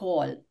least a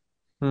call,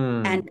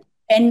 Hmm. and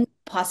when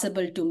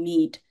possible to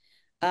meet.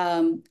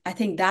 I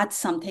think that's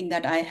something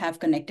that I have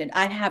connected.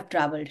 I have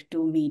traveled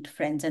to meet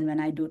friends, and when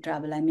I do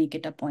travel, I make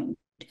it a point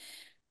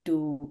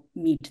to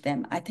meet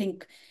them. I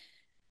think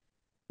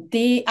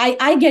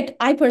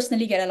I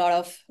personally get a lot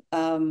of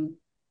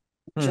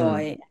Hmm.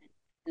 joy,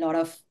 a lot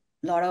of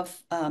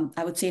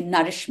I would say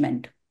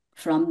nourishment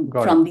from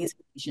Got it. these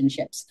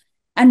relationships.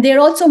 And they're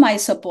also my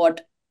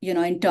support,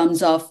 in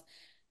terms of,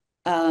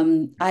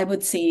 I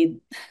would say,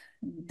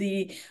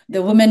 the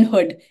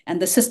womanhood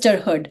and the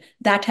sisterhood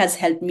that has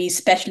helped me,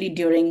 especially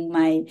during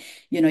my,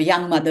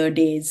 young mother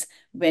days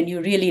when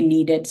you really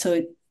need it.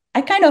 So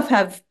I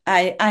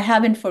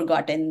haven't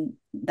forgotten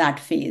that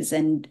phase,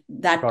 and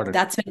Got it.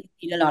 that's when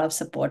you need a lot of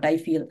support, I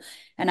feel,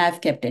 and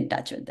I've kept in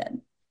touch with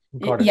them.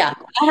 Got it. Yeah,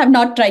 I have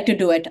not tried to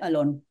do it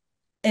alone.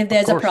 If Of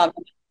there's a course.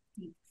 problem,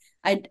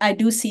 I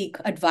do seek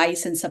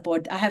advice and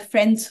support. I have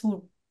friends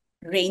who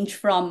range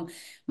from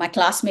my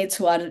classmates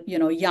who are,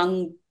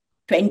 young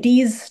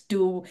 20s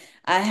to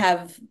I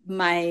have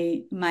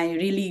my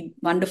really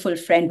wonderful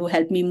friend who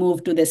helped me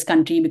move to this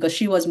country because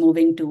she was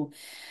moving to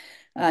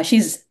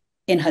she's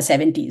in her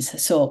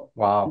 70s. So,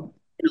 Wow.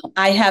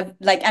 I have,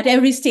 like, at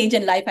every stage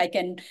in life I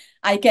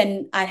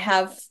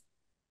have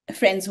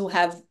friends who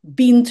have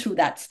been through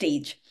that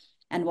stage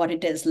and what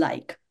it is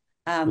like.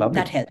 That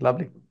Lovely. helps.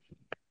 Lovely.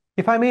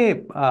 If I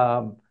may,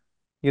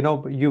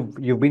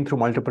 you've been through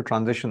multiple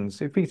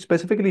transitions. If we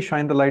specifically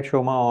shine the light,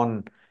 Shoma,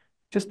 on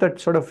just that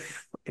sort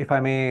of, if I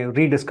may,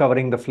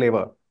 rediscovering the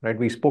flavor, right?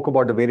 We spoke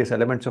about the various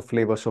elements of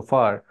flavor so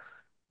far,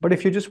 but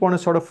if you just want to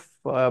sort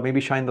of maybe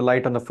shine the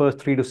light on the first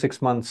 3 to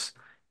 6 months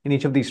in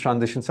each of these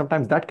transitions,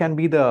 sometimes that can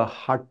be the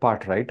hard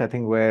part, right? I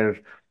think where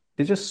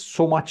there's just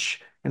so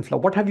much in flow.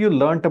 What have you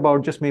learned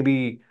about just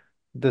maybe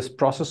this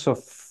process of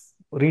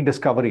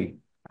rediscovery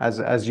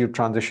as you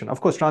transition?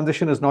 Of course,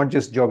 transition is not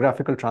just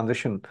geographical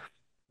transition,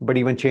 but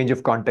even change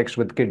of context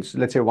with kids.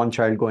 Let's say one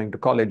child going to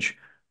college,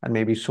 and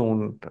maybe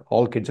soon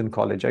all kids in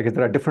college. I guess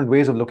there are different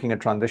ways of looking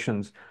at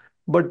transitions,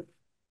 but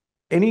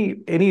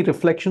any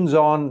reflections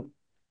on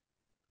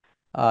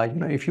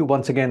if you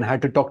once again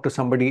had to talk to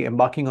somebody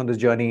embarking on this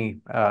journey,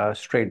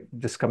 straight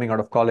just coming out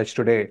of college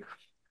today,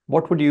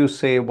 what would you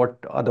say? What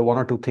are the one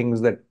or two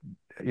things that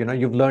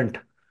you've learned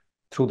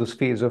through this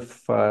phase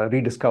of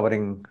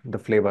rediscovering the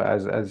flavor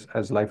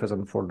as life has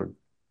unfolded?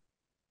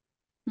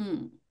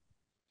 Hmm.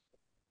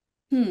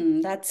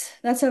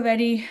 That's a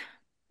very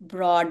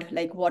broad,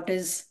 like,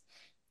 what's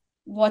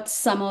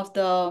some of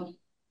the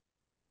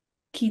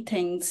key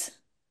things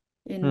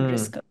in Hmm.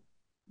 risk?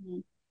 Hmm.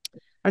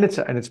 And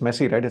it's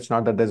messy, right? It's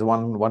not that there's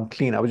one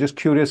clean. I was just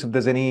curious if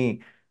there's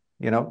any,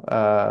 you know,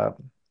 uh,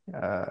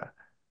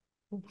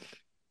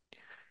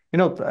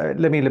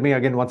 let me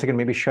again once again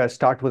maybe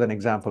start with an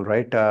example,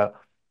 right?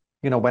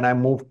 When I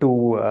moved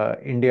to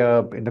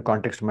India in the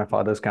context of my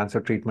father's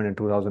cancer treatment in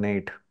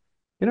 2008,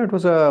 it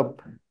was a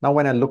now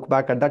when I look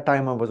back at that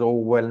time, I was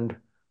overwhelmed,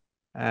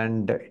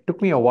 and it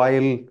took me a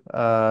while.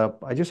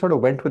 I just sort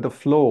of went with the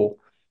flow,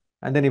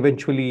 and then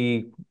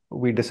eventually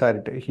we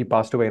decided he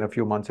passed away in a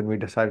few months, and we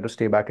decided to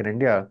stay back in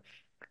India.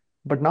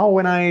 But now,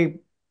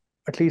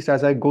 at least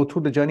as I go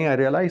through the journey, I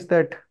realize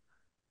that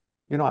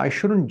I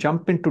shouldn't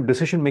jump into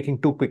decision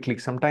making too quickly.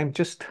 Sometimes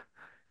just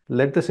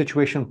let the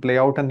situation play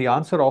out, and the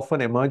answer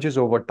often emerges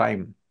over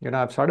time.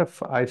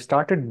 I've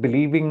started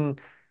believing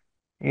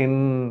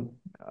in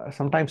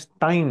sometimes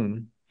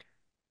time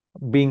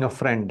being a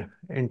friend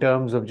in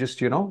terms of just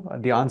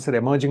the answer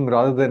emerging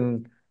rather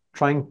than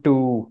trying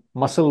to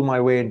muscle my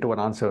way into an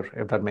answer,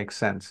 if that makes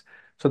sense.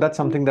 So that's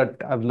something that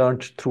I've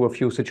learned through a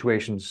few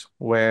situations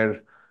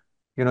where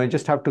you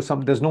just have to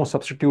some there's no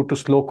substitute to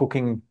slow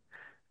cooking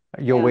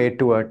your Yeah. way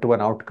to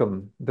an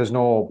outcome. There's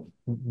no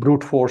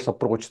brute force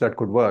approach that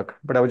could work.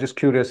 But I was just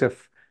curious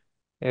if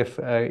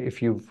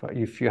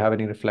you have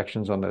any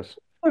reflections on this.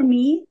 For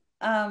me,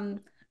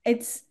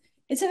 it's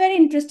it's a very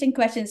interesting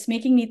question. It's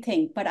making me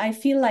think, but I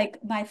feel like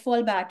my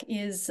fallback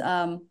is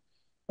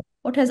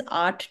what has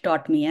art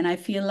taught me? And I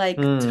feel like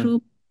Hmm.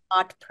 through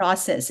art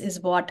process is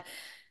what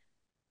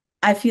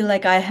I feel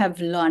like I have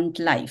learned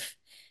life.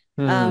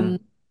 Um, Hmm.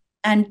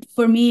 and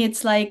for me,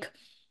 it's like,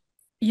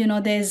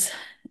 there's,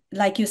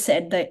 like you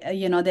said,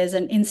 there's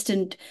an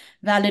instant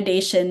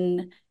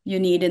validation you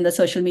need in the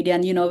social media.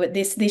 And,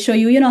 they show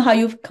you, how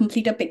you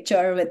complete a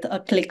picture with a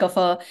click of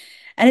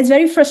and it's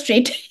very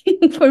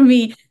frustrating for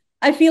me.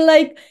 I feel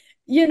like,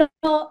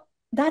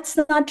 that's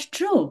not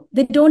true.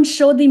 They don't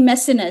show the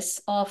messiness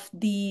of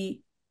the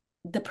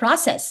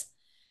process.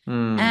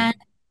 Hmm. And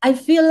I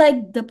feel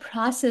like the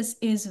process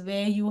is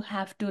where you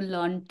have to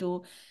learn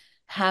to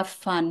have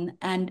fun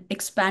and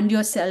expand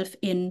yourself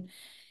in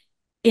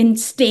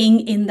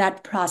staying in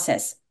that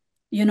process.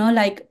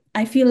 Like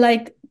I feel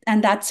like,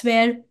 and that's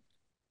where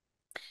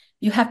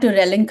you have to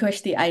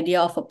relinquish the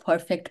idea of a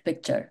perfect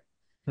picture.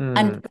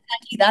 And Hmm.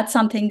 exactly that's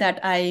something that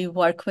I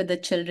work with the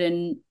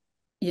children,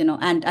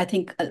 and I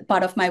think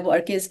part of my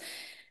work is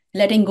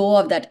letting go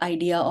of that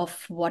idea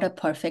of what a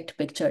perfect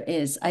picture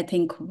is. I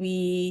think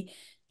we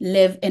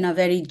live in a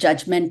very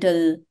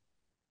judgmental,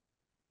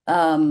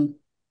 um,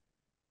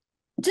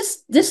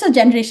 just a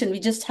generation. We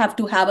just have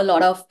to have a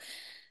lot of,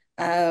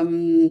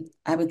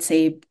 I would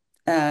say,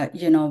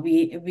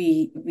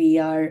 we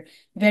are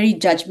very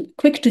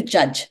quick to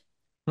judge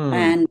Hmm.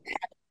 and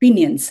have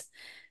opinions.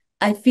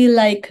 I feel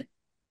like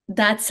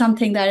that's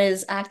something that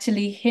is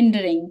actually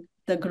hindering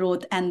the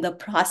growth and the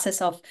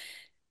process of,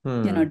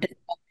 Hmm.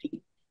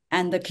 discovery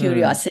and the Hmm.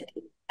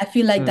 curiosity. I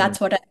feel like Hmm. that's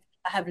what I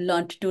have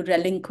learned to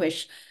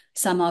relinquish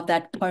some of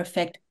that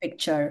perfect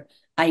picture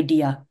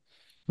idea.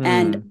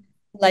 And Hmm.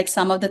 like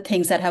some of the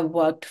things that have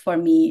worked for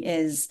me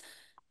is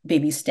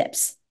baby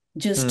steps,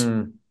 just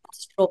Hmm.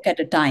 stroke at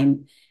a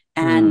time,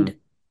 Hmm. and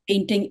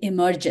painting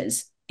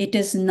emerges. It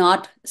is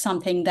not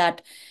something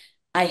that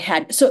I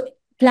had. So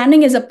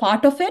planning is a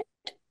part of it.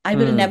 I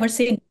will Hmm. never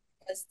say no,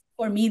 because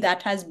for me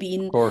that has Of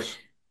been course.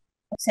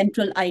 a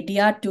central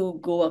idea to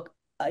go,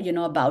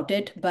 about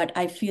it. But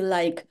I feel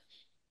like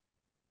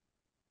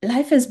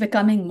life is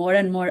becoming more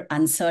and more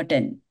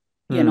uncertain.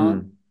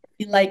 Hmm.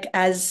 I feel like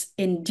as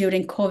in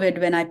during COVID,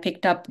 when I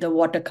picked up the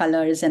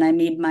watercolors and I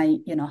made my,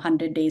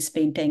 100 days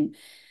painting,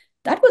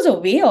 that was a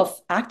way of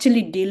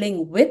actually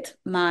dealing with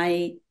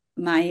my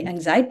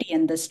anxiety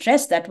and the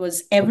stress that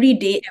was every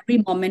day,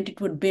 every moment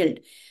it would build.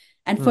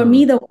 And for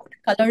me, Hmm. the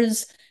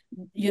watercolors,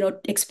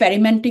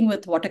 experimenting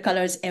with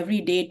watercolors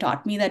every day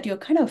taught me that you're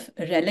kind of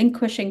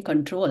relinquishing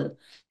control.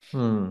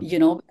 Hmm. you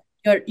know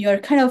you're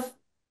kind of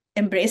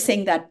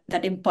embracing that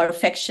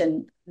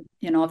imperfection,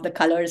 of the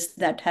colors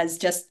that has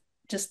just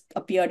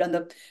appeared on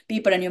the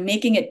paper, and you're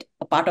making it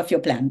a part of your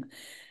plan,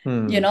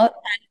 you Hmm. know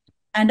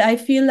and I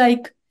feel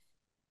like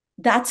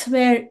that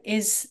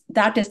is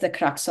the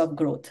crux of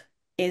growth,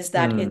 is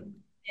that it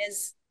Hmm.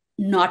 is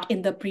not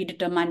in the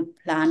predetermined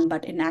plan,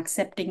 but in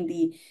accepting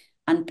the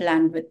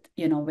unplanned with,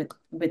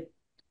 with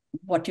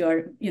what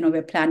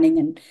we're planning,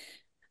 and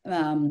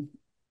um,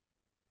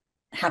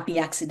 happy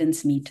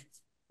accidents meet.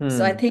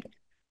 So I Hmm. think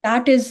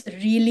that is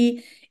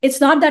really, it's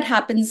not that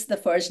happens the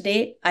first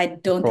day. I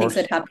Of don't think so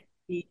course. it happens.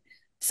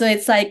 So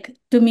it's like,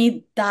 to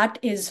me, that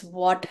is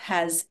what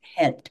has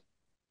helped,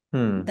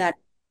 Hmm. that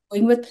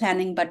going with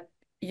planning, but,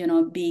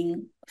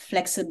 being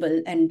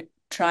flexible and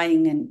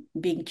trying and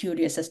being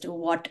curious as to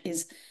what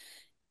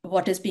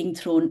is being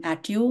thrown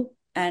at you.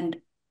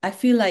 And I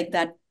feel like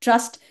that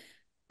trust,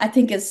 I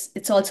think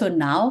it's also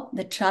now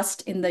the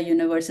trust in the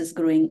universe is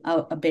growing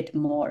a bit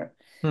more.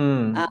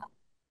 Hmm. Uh,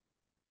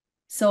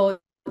 so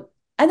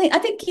I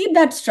think keep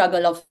that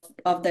struggle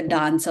of the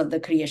dance of the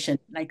creation.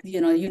 Like,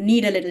 you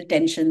need a little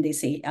tension, they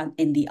say,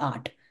 in the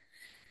art.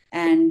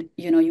 And,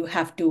 you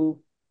have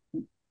to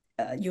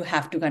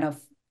kind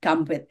of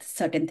come with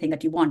certain thing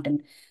that you want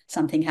and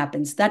something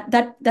happens.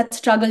 That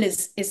struggle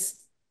is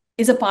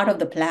a part of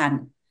the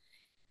plan.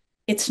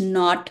 It's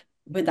not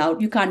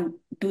without, you can't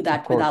do Of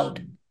that course. without.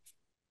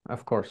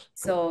 Of course.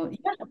 So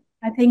yeah,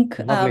 I think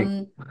Lovely.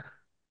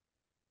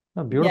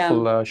 yeah,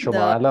 Beautiful,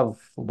 Shobha. the I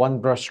love one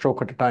brush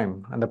stroke at a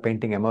time, and the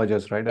painting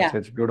emerges, right? yeah,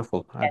 It's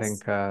beautiful. I yes.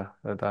 think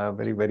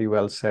very, very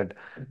well said.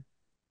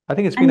 I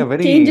think it's been a And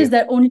very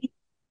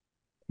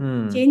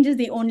hmm, change is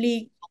the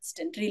only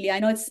constant, really. I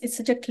know it's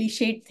such a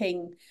cliched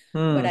thing,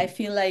 but I hmm.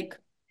 feel like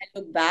I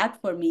look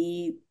back for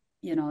me,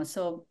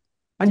 so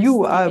And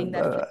just keeping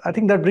that. I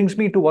think that brings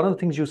me to one of the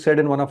things you said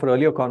in one of our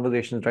earlier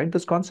conversations, right?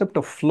 This concept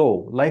of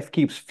flow. Life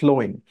keeps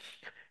flowing,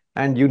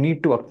 and you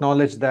need to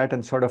acknowledge that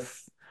and sort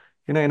of,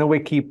 in a way,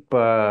 keep,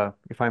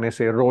 if I may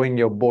say, rowing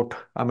your boat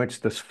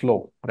amidst this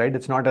flow, right?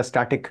 It's not a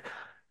static.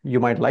 You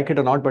might like it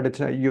or not, but it's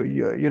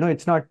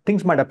it's not.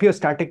 Things might appear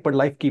static, but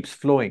life keeps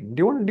flowing.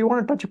 Do you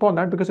want to touch upon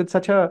that, because it's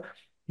such a,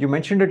 you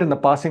mentioned it in the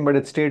passing, but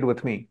it stayed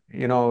with me.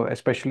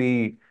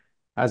 Especially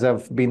as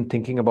I've been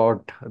thinking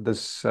about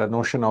this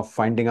notion of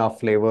finding our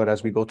flavor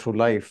as we go through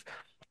life.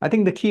 I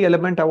think the key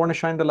element I want to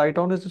shine the light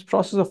on is this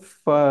process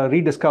of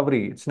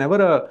rediscovery. It's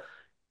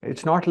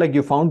not like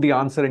you found the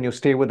answer and you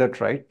stay with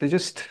it, right?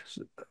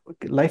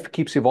 Life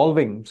keeps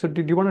evolving. So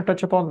did you want to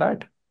touch upon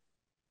that?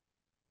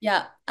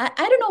 Yeah, I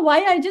don't know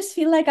why. I just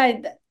feel like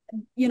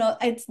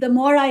it's the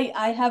more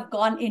I have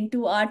gone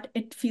into art,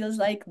 it feels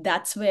like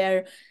that's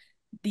where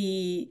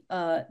the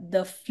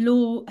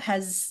flow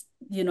has,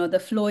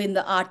 the flow in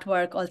the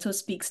artwork also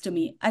speaks to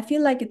me. I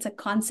feel like it's a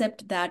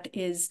concept that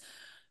is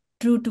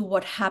true to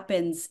what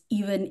happens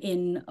even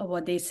in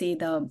what they say,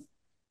 the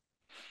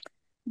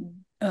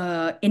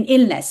in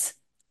illness.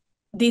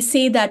 They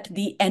say that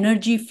the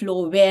energy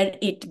flow where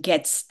it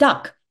gets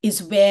stuck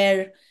is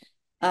where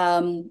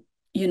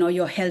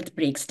your health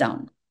breaks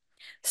down.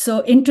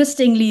 So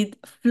interestingly,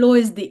 flow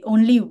is the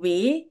only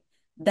way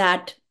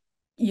that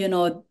you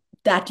know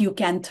that you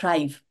can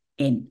thrive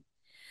in.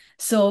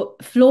 So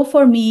flow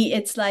for me,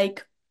 it's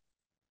like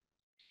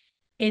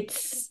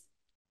it's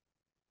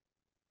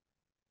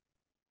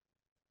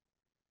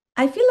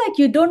I feel like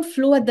you don't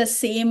flow at the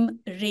same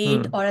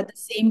rate Hmm, or at the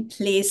same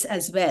place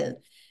as well.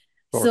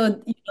 of course.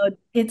 So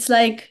it's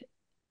like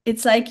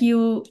it's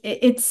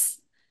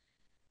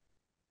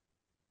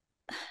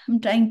I'm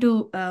trying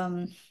to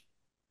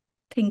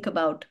think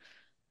about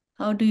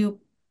how do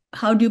you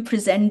how do you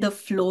present the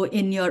flow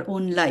in your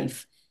own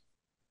life.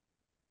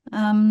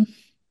 Um,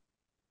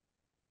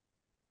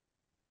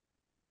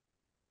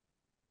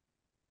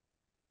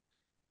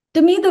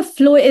 to me, the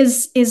flow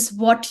is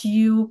what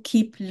you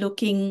keep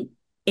looking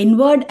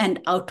inward and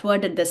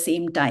outward at the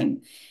same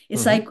time.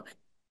 It's Hmm. like,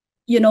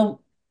 you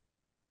know,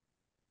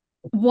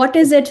 what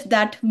is it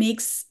that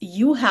makes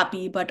you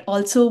happy, but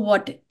also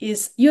what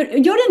is you're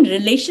in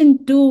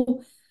relation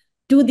to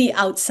the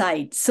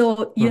outside.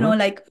 So, Hmm.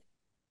 like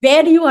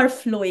where you are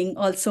flowing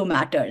also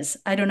matters.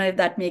 I don't know if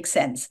that makes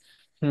sense.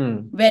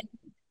 Hmm. When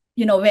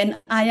when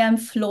I am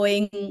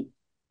flowing,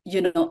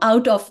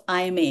 out of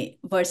IIMA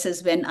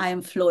versus when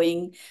I'm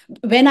flowing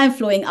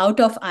out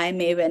of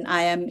IIMA, when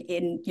I am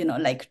in,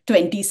 like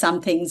 20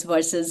 somethings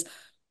versus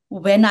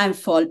when I'm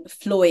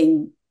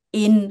flowing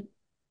in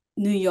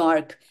New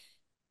York,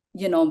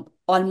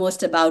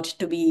 almost about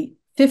to be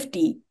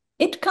 50,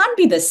 it can't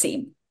be the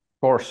same.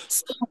 Of course.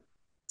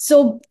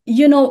 So,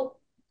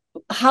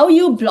 how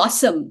you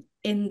blossom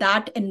in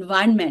that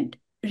environment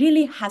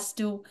really has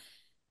to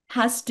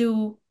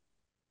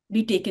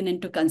be taken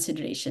into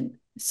consideration.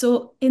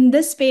 So in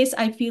this space,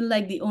 I feel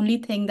like the only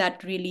thing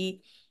that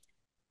really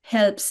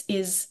helps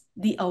is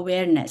the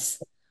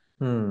awareness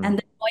Hmm. and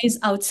the noise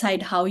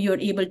outside, how you're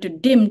able to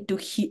dim to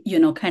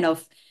kind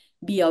of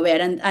be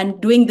aware.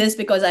 And doing this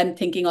because I'm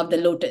thinking of the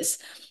lotus,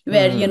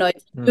 where Hmm.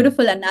 it's a Hmm.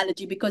 beautiful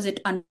analogy because it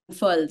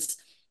unfurls,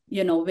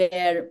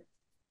 where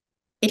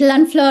it'll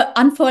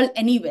unfurl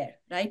anywhere,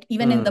 right?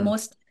 Even in the Hmm.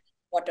 most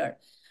water.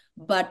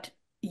 But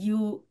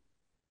you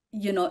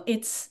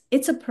it's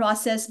a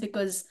process,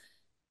 because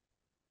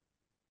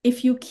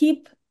if you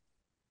keep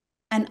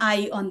an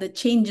eye on the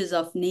changes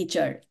of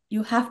nature,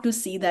 you have to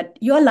see that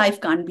your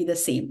life can't be the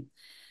same.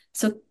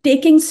 So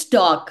taking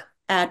stock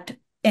at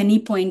any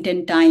point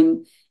in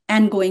time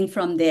and going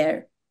from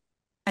there,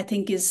 I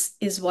think is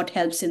what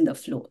helps in the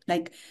flow.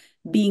 Like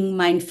being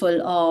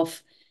mindful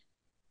of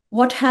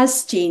what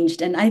has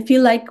changed. And I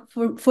feel like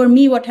for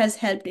me, what has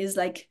helped is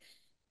like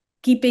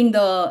keeping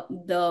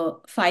the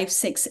five,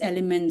 six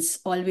elements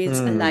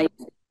always Hmm. alive,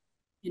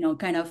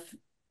 kind of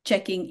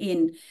checking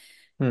in.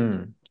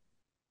 Hmm.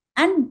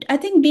 And I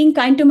think being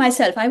kind to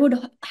myself, I would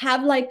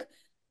have like,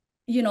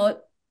 you know,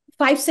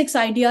 five, six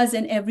ideas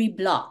in every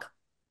block,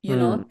 you Hmm.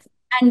 know,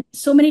 and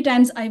so many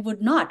times I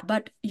would not,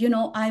 but,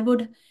 I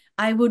would,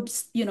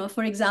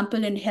 for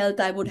example, in health,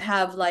 I would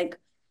have like,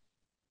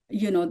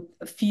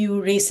 a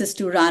few races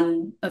to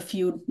run, a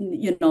few,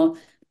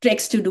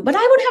 treks to do, but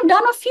I would have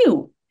done a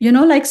few,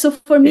 like, so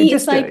for me,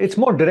 it's like, It's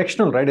more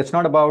directional, right? It's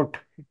not about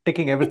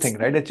taking it's, everything,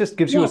 right? It just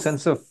gives you a yes,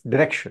 sense of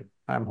direction,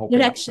 I'm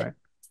hoping, direction. right?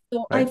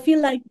 So I right?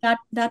 feel like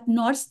that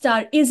North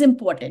Star is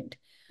important.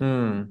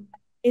 Hmm.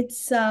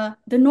 It's the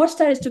North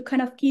Star is to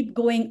kind of keep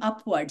going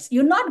upwards.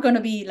 You're not going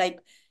to be like,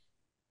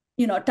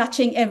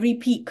 touching every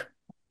peak.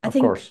 I Of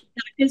think course.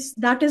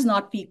 that is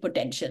not peak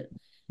potential.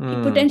 Peak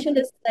Hmm. potential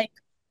is like,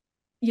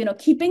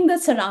 keeping the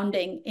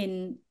surrounding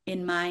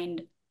in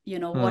mind,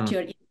 what Hmm.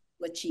 you're able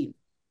to achieve.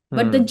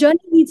 But the Hmm.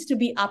 journey needs to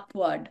be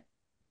upward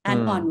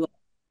and Hmm. onward.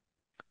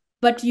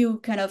 But you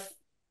kind of,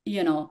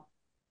 you know,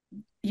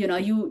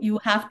 you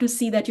have to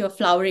see that you're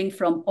flowering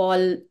from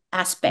all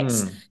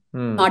aspects, Hmm.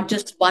 Hmm. not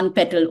just one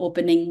petal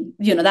opening.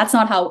 That's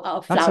not how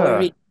a That's flower a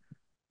really,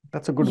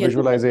 That's a good opens.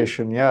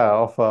 visualization, yeah,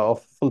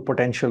 of full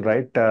potential,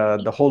 right?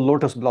 The whole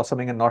lotus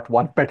blossoming and not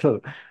one petal.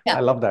 I Yeah.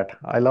 love that.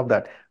 I love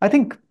that. I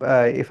think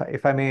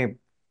if I may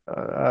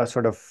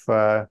sort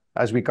of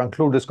as we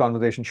conclude this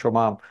conversation,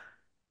 Shoma,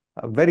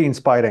 very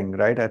inspiring,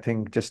 right? I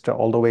think just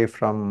all the way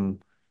from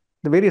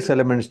the various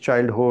elements,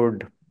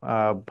 childhood,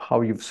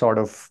 how you've sort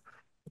of,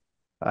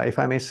 if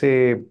I may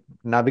say,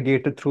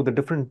 navigated through the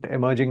different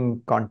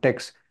emerging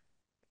contexts.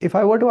 If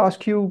I were to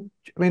ask you,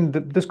 I mean,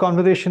 this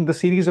conversation, the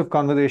series of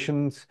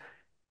conversations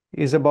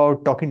is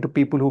about talking to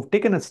people who've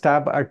taken a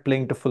stab at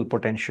playing to full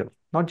potential,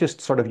 not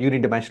just sort of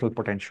unidimensional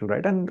potential,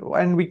 right?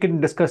 And we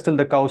can discuss till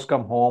the cows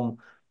come home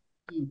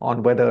Mm.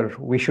 on whether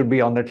we should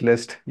be on that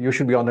list, you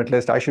should be on that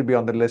list, I should be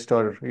on the list,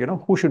 or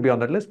who should be on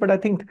that list. But I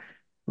think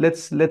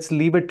let's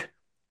leave it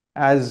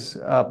as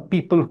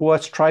people who are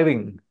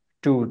striving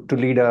to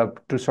lead a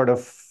to sort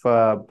of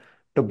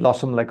to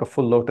blossom like a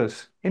full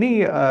lotus.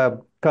 Any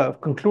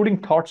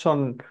concluding thoughts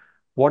on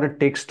what it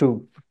takes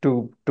to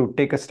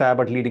take a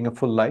stab at leading a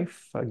full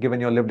life, given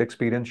your lived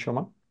experience,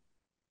 Shoma?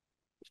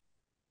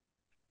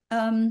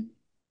 Um,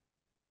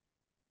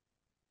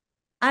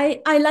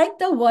 I like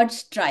the word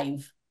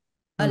strive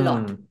a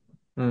lot. Hmm.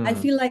 I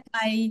Hmm. feel like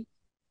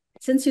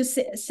since you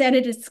said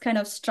it, it's kind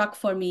of struck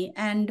for me.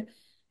 And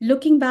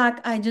looking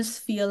back, I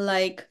just feel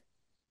like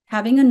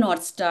having a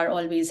North Star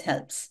always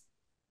helps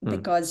Hmm.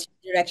 because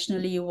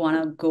directionally you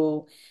want to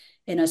go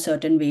in a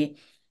certain way.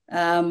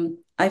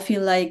 I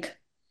feel like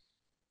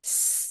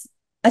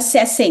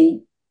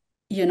assessing,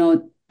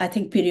 I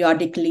think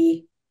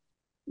periodically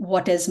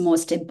what is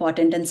most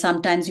important. And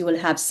sometimes you will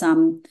have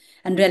some,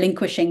 and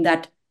relinquishing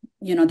that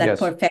Yes.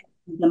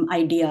 perfectionism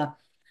idea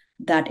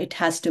that it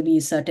has to be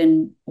a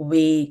certain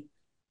way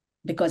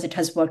because it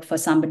has worked for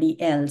somebody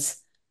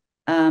else.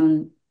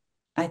 Um,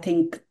 I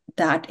think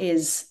that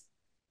is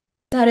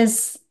a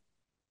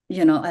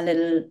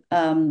little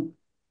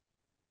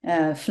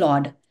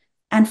flawed.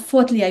 And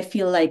fourthly, I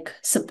feel like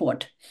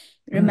support.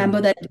 Remember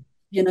Hmm. that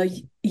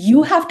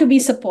you have to be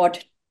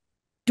support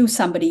to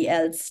somebody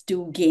else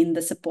to gain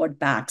the support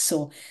back.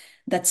 So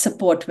that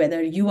support,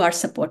 whether you are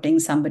supporting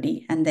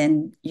somebody, and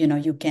then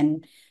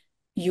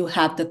you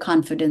have the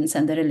confidence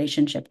and the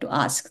relationship to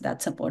ask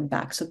that support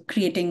back. So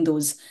creating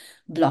those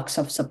blocks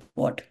of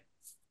support.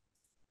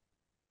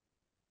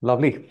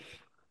 Lovely.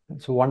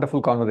 It's a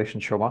wonderful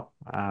conversation, Shoma.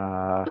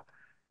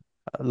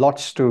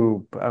 Lots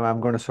to,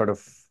 I'm going to sort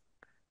of,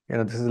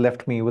 this has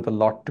left me with a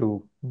lot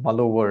to mull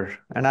over.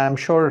 And I'm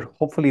sure,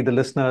 hopefully, the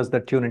listeners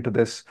that tune into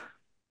this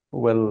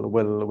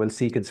will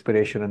seek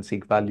inspiration and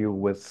seek value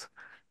with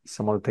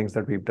some of the things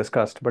that we've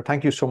discussed. But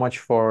thank you so much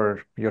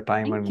for your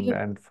time Thank you.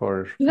 and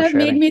for You have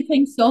made sharing. me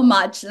think so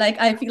much. Like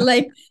I feel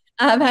like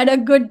I've had a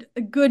good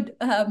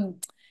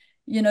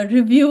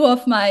review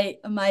of my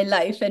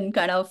life and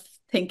kind of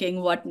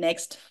thinking what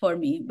next for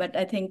me. But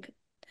I think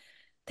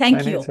thank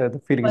And it's you the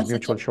feeling is for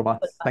such a mutual, Shoma.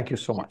 beautiful Thank you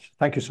so conversation. much.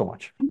 Thank you so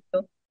much. Thank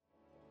you.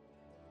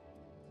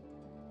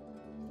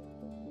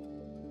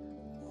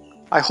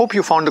 I hope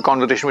you found the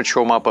conversation with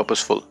Shoma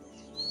purposeful.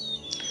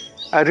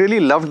 I really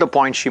loved the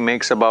point she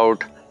makes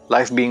about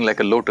life being like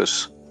a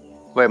lotus,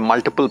 where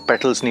multiple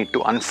petals need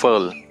to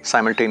unfurl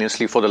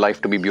simultaneously for the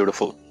life to be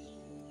beautiful.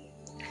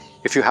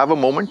 If you have a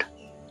moment,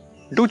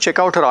 do check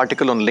out her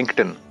article on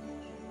LinkedIn,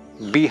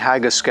 Be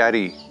Hag is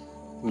Scary,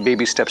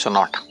 Baby Steps or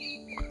Not.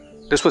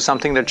 This was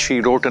something that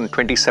she wrote in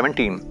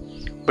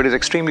 2017, but is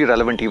extremely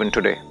relevant even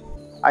today.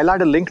 I'll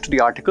add a link to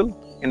the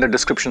article in the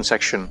description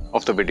section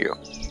of the video.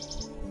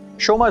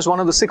 Shoma is one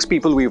of the 6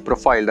 people we've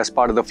profiled as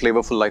part of the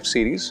FLAVOUR-ful Lives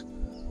series.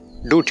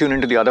 Do tune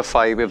into the other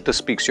 5 if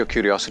this piques your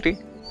curiosity.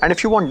 And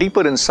if you want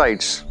deeper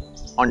insights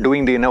on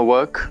doing the inner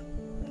work,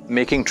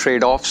 making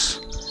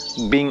trade-offs,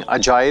 being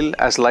agile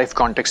as life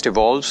context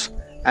evolves,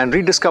 and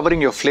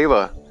rediscovering your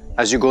flavor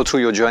as you go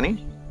through your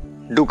journey,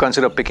 do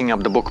consider picking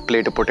up the book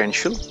Play to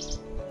Potential.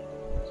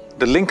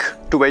 The link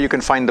to where you can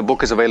find the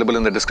book is available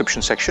in the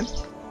description section.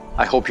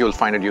 I hope you'll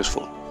find it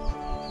useful.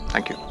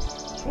 Thank you.